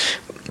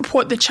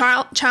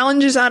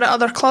challenges are at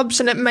other clubs,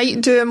 and it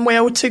might do him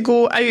well to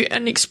go out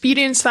and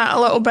experience that a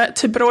little bit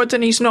to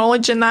broaden his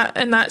knowledge in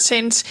that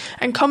sense,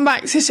 and come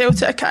back to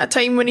Celtic at a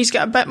time when he's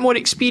got a bit more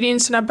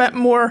experience and a bit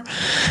more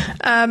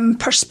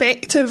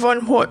perspective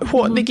on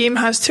what the game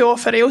has to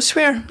offer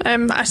elsewhere.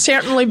 I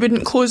certainly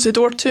wouldn't close the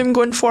door to him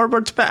going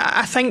forward, but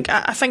I think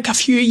a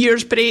few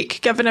years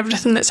break, given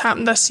everything that's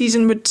happened this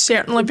season, would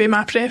certainly be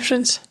my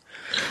preference.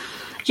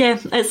 Yeah,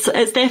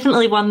 it's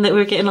definitely one that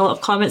we're getting a lot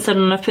of comments in,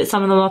 and I've put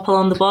some of them up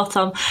along the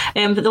bottom.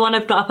 But the one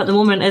I've brought up at the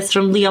moment is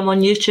from Liam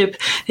on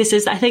YouTube, who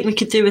says, I think we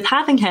could do with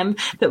having him,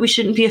 but we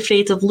shouldn't be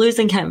afraid of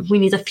losing him. We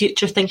need a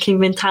future thinking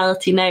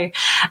mentality now.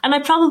 And I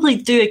probably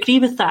do agree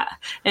with that.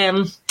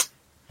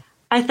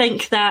 I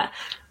think that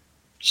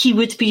he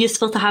would be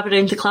useful to have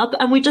around the club,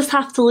 and we just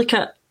have to look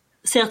at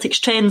Celtic's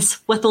trends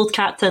with old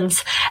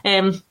captains.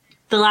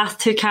 The last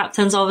two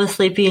captains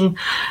obviously being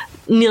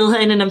Neil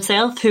Lennon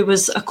himself, who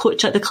was a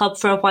coach at the club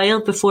for a while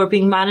before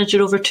being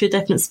manager over two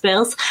different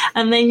spells.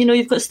 And then,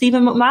 you've got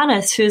Stephen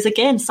McManus, who is,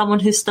 again, someone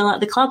who's still at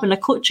the club in a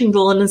coaching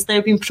role and has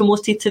now been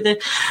promoted to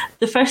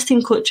the first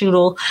team coaching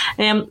role.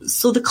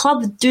 So the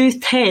club do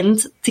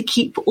tend to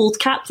keep old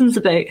captains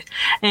about.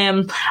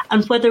 And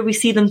whether we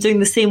see them doing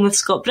the same with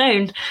Scott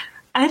Brown,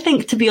 I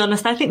think, to be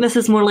honest, this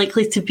is more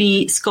likely to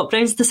be Scott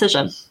Brown's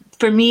decision.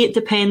 For me, it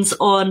depends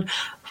on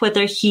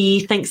whether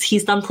he thinks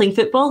he's done playing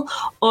football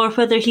or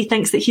whether he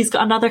thinks that he's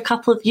got another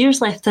couple of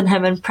years left in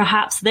him, and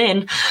perhaps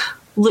then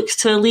looks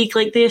to a league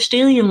like the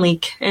Australian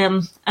League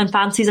and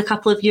fancies a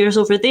couple of years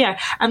over there.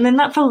 And then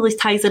that probably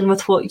ties in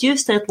with what you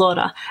said,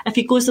 Laura. If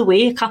he goes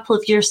away a couple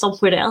of years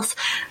somewhere else,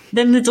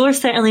 then the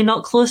door's certainly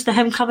not closed to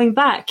him coming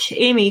back.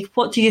 Amy,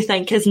 what do you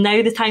think? Is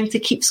now the time to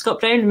keep Scott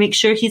Brown and make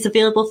sure he's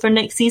available for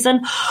next season?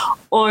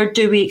 Or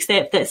do we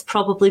accept that it's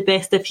probably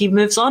best if he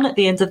moves on at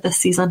the end of this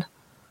season?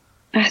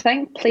 I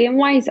think playing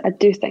wise, I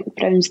do think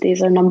Brown's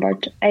days are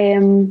numbered.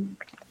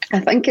 I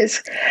think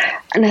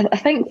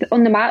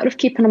on the matter of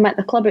keeping him at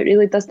the club, it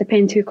really does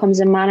depend who comes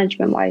in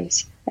management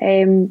wise.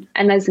 And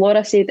as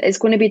Laura said, it's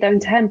going to be down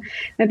to him.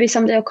 Maybe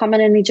somebody will come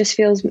in and he just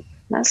feels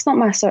that's not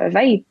my sort of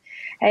vibe.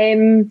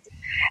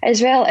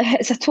 As well,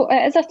 it is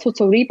a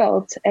total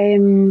rebuild.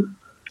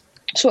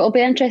 So it'll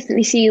be interesting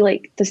to see,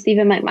 does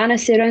Stephen McManus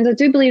stay around? I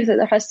do believe that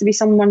there has to be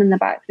someone in the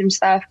backroom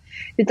staff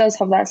who does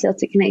have that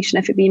Celtic connection,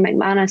 if it be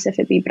McManus, if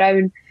it be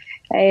Brown,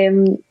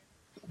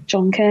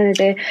 John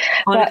Kennedy.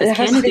 But there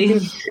has to be,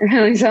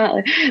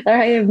 exactly.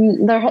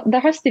 There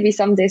has to be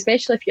somebody,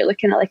 especially if you're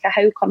looking at a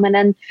Howe coming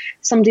in,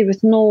 somebody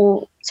with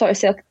no sort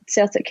of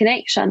Celtic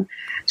connection.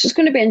 So it's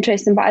going to be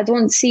interesting, but I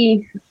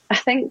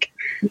think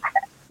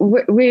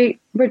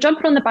we're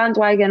jumping on the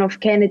bandwagon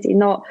of Kennedy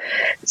not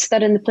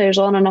stirring the players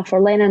on enough,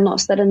 or Lennon not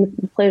stirring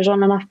the players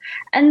on enough.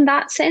 In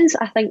that sense,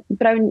 I think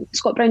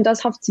Scott Brown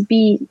does have to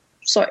be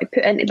sort of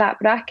put into that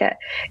bracket.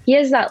 He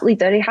is that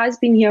leader. He has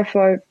been here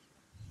for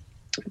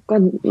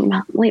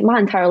my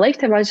entire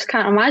lifetime. I just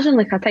can't imagine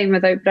a time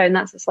without Brown.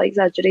 That's a slight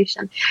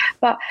exaggeration,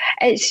 but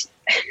it's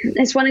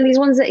one of these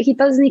ones that he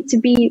does need to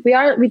be.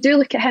 We do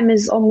look at him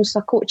as almost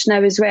a coach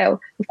now as well.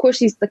 Of course,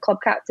 he's the club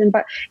captain,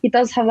 but he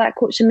does have that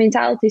coaching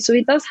mentality. So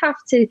he does have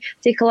to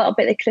take a little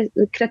bit of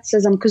the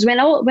criticism, because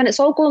when it's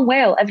all going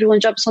well, everyone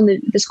jumps on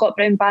the Scott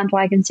Brown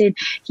bandwagon saying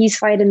he's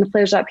firing the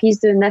players up, he's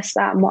doing this,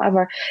 that, and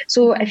whatever.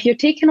 So if you're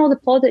taking all the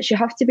plaudits, you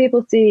have to be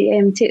able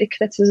to take the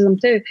criticism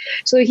too.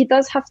 So he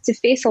does have to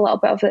face a little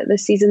bit of it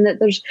this season, that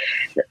there's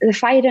the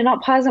firing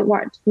up hasn't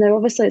worked. Now,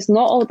 obviously, it's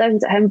not all down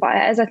to him, but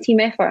it is a team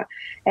effort.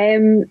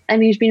 And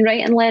he's been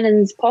right in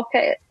Lennon's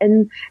pocket,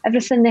 and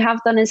everything they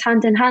have done is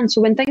hand in hand. So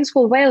when things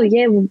go well,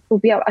 yeah, we'll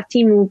be a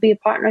team, we'll be a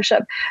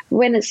partnership.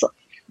 When it's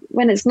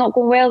not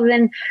going well,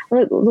 then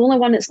the only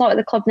one that's not at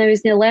the club now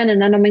is Neil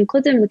Lennon, and I'm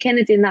including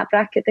Kennedy in that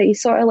bracket, that he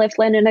sort of left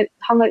Lennon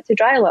hung out to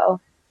dry a little.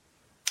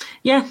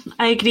 Yeah,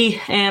 I agree.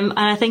 And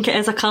I think it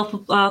is a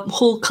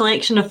whole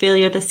collection of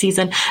failure this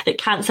season. It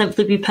can't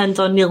simply be pinned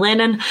on Neil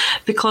Lennon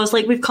because,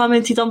 like we've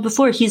commented on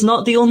before, he's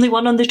not the only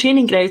one on the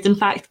training ground. In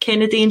fact,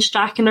 Kennedy and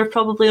Strachan are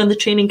probably on the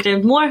training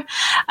ground more.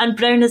 And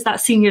Brown is that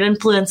senior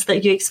influence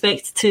that you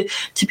expect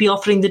to be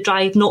offering the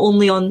drive, not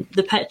only on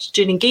the pitch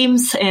during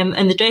games,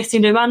 in the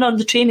dressing room and on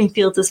the training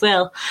field as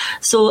well.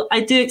 So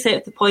I do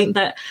accept the point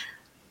that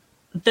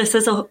this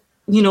is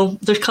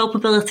there's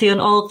culpability on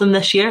all of them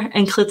this year,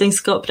 including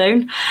Scott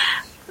Brown.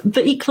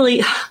 But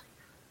equally,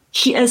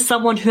 he is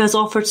someone who has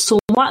offered so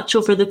much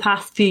over the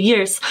past few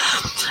years.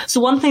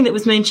 So one thing that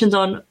was mentioned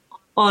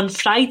on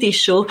Friday's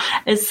show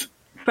is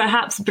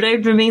perhaps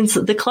Brown remains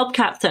the club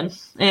captain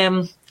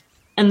in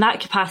that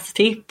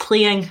capacity,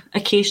 playing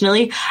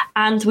occasionally,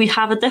 and we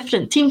have a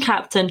different team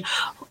captain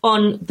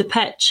on the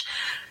pitch.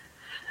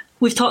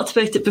 We've talked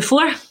about it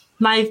before.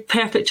 My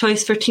perfect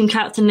choice for team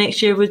captain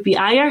next year would be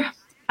Ajer.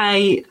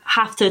 I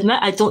have to admit,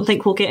 I don't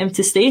think we'll get him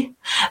to stay.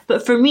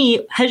 But for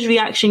me, his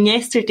reaction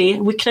yesterday,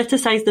 we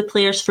criticised the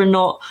players for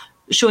not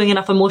showing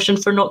enough emotion,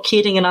 for not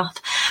caring enough.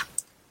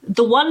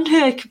 The one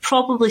who I could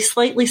probably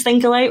slightly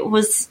single out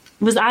was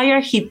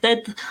Ajer. He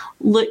did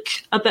look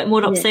a bit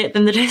more upset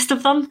than the rest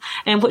of them,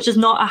 which is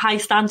not a high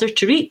standard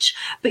to reach.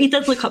 But he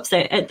did look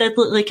upset. It did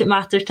look like it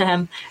mattered to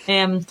him.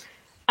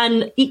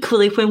 And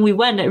equally, when we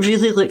win, it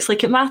really looks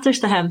like it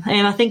matters to him.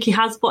 I think he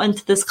has bought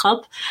into this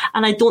club,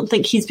 and I don't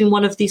think he's been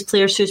one of these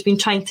players who's been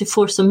trying to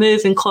force a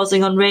move and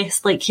causing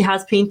unrest like he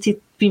has been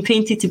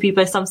painted to be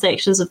by some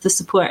sections of the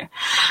support.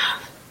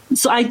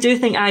 So I do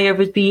think Ajer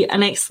would be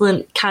an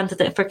excellent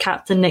candidate for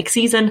captain next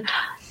season.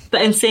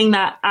 But in saying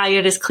that,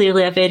 Ajer is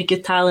clearly a very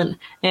good talent.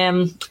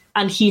 And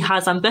he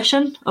has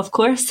ambition, of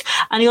course,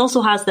 and he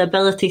also has the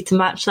ability to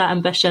match that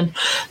ambition.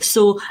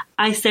 So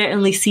I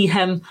certainly see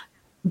him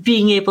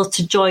being able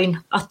to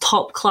join a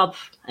top club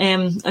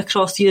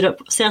across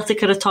Europe.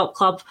 Celtic are a top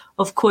club,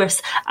 of course.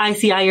 I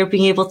see Ajer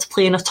being able to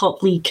play in a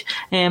top league,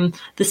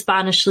 the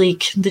Spanish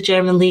league, the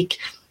German league.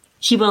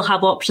 He will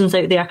have options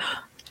out there.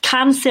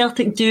 Can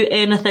Celtic do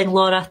anything,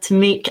 Laura, to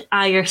make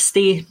Ajer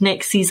stay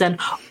next season?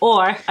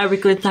 Or are we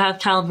going to have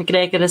Callum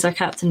McGregor as our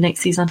captain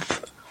next season?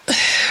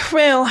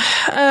 Well,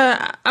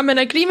 I'm in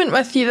agreement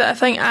with you that I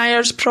think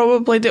Ajer's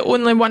probably the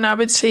only one I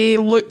would say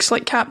looks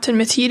like captain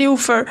material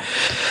for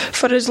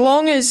as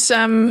long as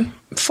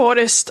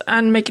Forrest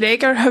and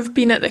McGregor have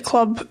been at the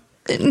club.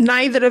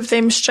 Neither of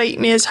them strike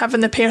me as having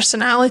the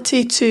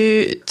personality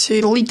to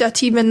lead a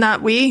team in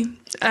that way.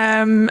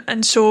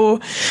 And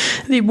so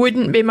they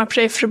wouldn't be my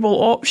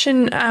preferable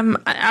option.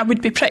 I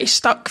would be pretty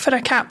stuck for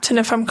a captain,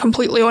 if I'm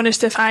completely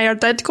honest, if Ajer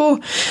did go.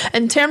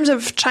 In terms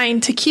of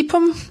trying to keep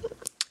him,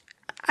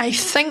 I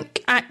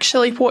think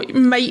actually what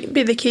might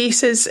be the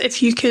case is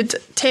if you could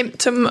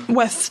tempt him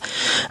with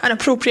an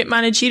appropriate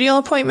managerial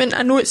appointment.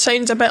 I know it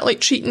sounds a bit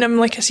like treating him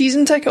like a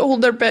season ticket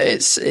holder, but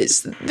it's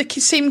the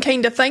same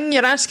kind of thing.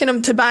 You're asking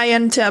him to buy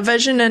into a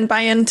vision and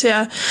buy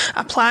into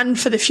a plan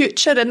for the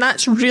future, and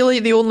that's really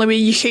the only way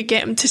you could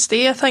get him to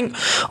stay, I think,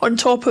 on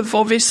top of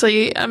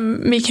obviously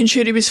making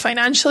sure he was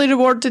financially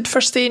rewarded for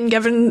staying,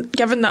 given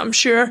that I'm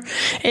sure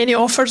any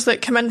offers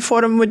that come in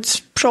for him would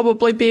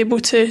probably be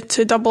able to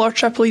double or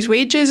triple his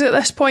wages at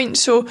this point.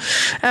 So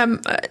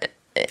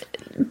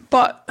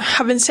but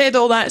having said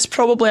all that, it's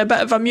probably a bit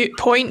of a moot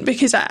point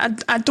because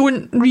I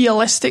don't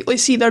realistically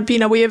see there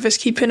being a way of us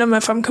keeping him,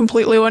 if I'm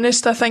completely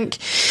honest. I think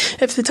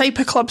if the type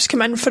of clubs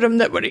come in for him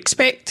that we're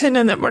expecting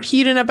and that we're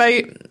hearing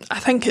about, I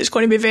think it's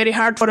going to be very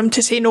hard for him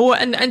to say no.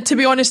 And to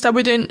be honest, I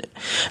wouldn't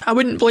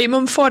blame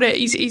him for it.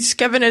 He's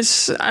given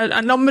us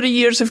a number of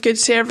years of good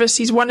service.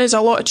 He's won us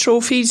a lot of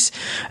trophies.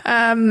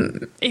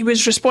 He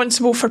was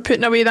responsible for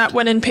putting away that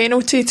winning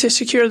penalty to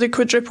secure the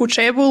quadruple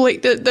treble.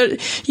 Like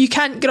you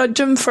can't grudge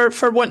him for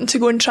wanting to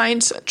go and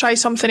try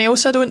something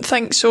else, I don't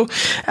think. So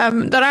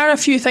there are a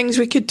few things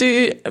we could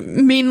do,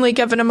 mainly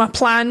giving him a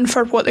plan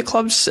for what the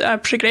club's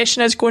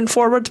progression is going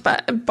forward,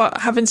 but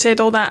having said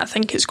all that, I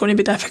think it's going to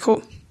be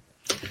difficult.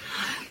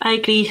 I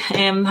agree,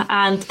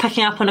 and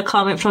picking up on a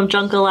comment from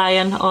Jungle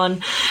Lion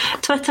on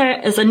Twitter,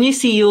 is a new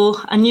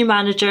CEO, a new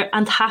manager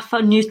and half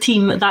a new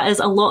team. That is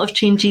a lot of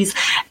changes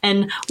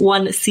in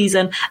one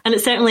season, and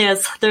it certainly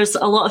is. There's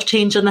a lot of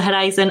change on the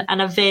horizon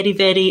and a very,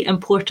 very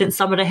important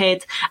summer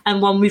ahead, and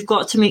one we've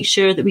got to make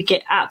sure that we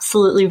get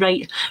absolutely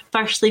right,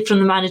 firstly from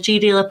the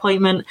managerial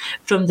appointment,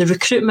 from the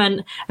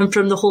recruitment and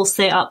from the whole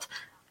setup.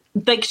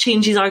 Big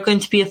changes are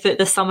going to be afoot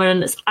this summer,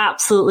 and it's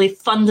absolutely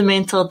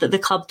fundamental that the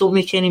club don't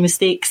make any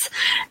mistakes.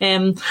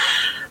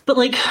 But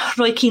like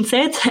Roy Keane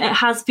said, it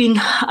has been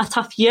a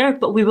tough year,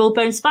 but we will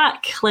bounce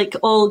back like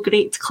all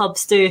great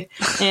clubs do.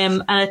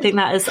 And I think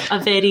that is a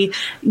very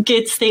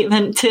good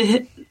statement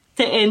to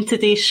end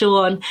today's show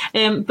on.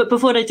 But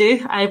before I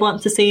do, I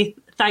want to say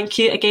thank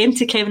you again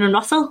to Kevin and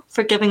Russell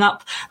for giving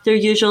up their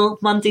usual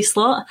Monday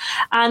slot,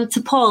 and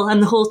to Paul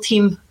and the whole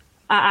team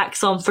at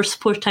Axon for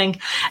supporting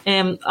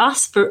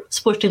us, for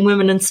supporting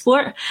women in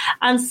sport,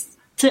 and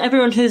to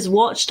everyone who's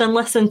watched and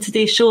listened to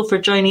today's show for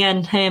joining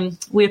in.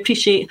 We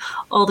appreciate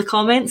all the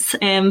comments.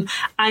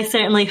 I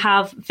certainly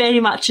have very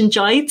much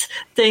enjoyed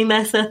doing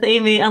this with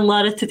Amy and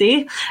Laura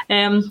today.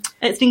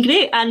 It's been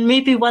great, and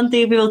maybe one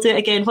day we will do it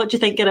again. What do you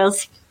think,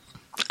 girls?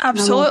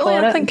 Absolutely,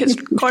 I think it's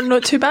gone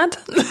not too bad.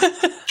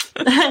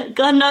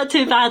 Gone not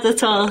too bad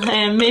at all.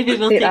 Maybe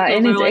we'll take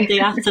over one day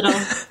after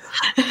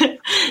all.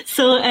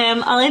 So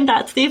I'll end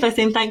that today by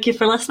saying thank you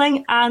for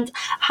listening, and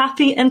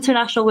happy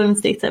International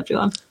Women's Day to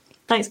everyone.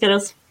 Thanks,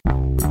 girls.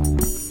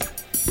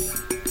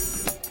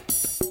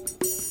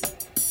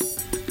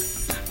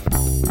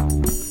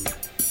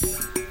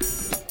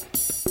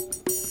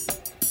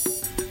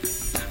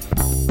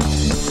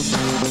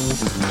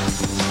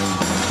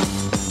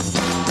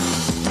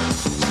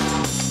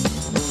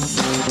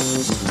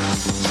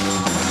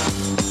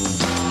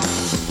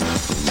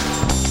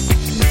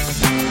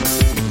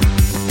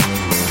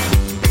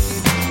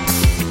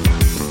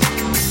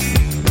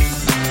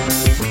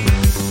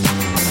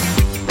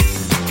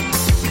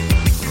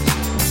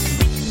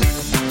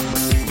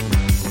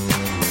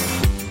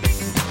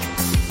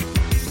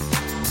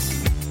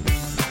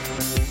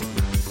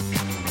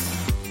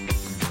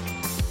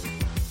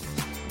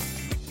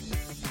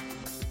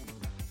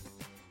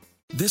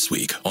 This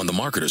week on The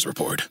Marketer's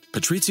Report,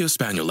 Patrizio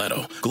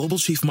Spagnoletto, Global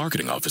Chief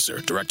Marketing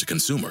Officer,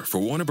 Direct-to-Consumer for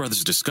Warner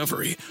Brothers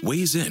Discovery,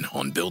 weighs in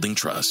on building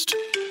trust.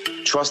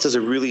 Trust is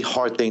a really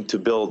hard thing to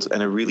build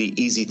and a really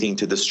easy thing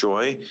to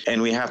destroy,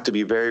 and we have to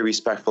be very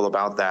respectful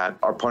about that.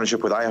 Our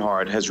partnership with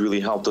iHeart has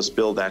really helped us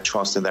build that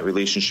trust and that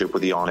relationship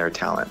with the on-air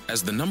talent.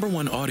 As the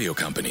 #1 audio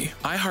company,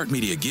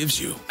 iHeartMedia gives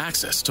you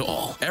access to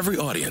all. Every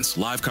audience,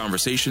 live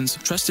conversations,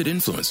 trusted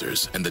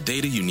influencers, and the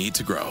data you need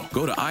to grow.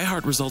 Go to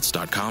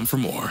iHeartResults.com for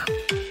more.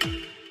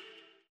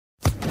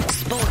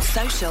 Sports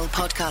Social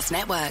Podcast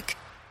Network.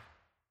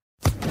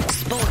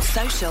 Sports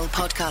Social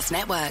Podcast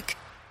Network.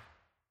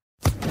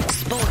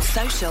 Sports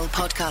Social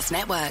Podcast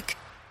Network.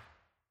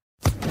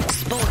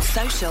 Sports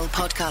Social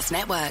Podcast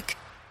Network.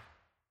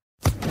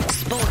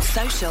 Sports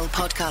Social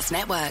Podcast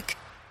Network.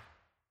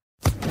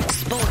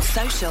 Sports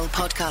Social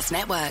Podcast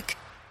Network.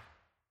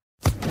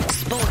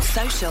 Sports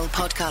Social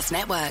Podcast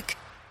Network.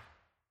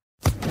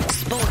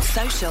 Sports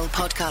Social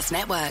Podcast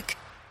Network.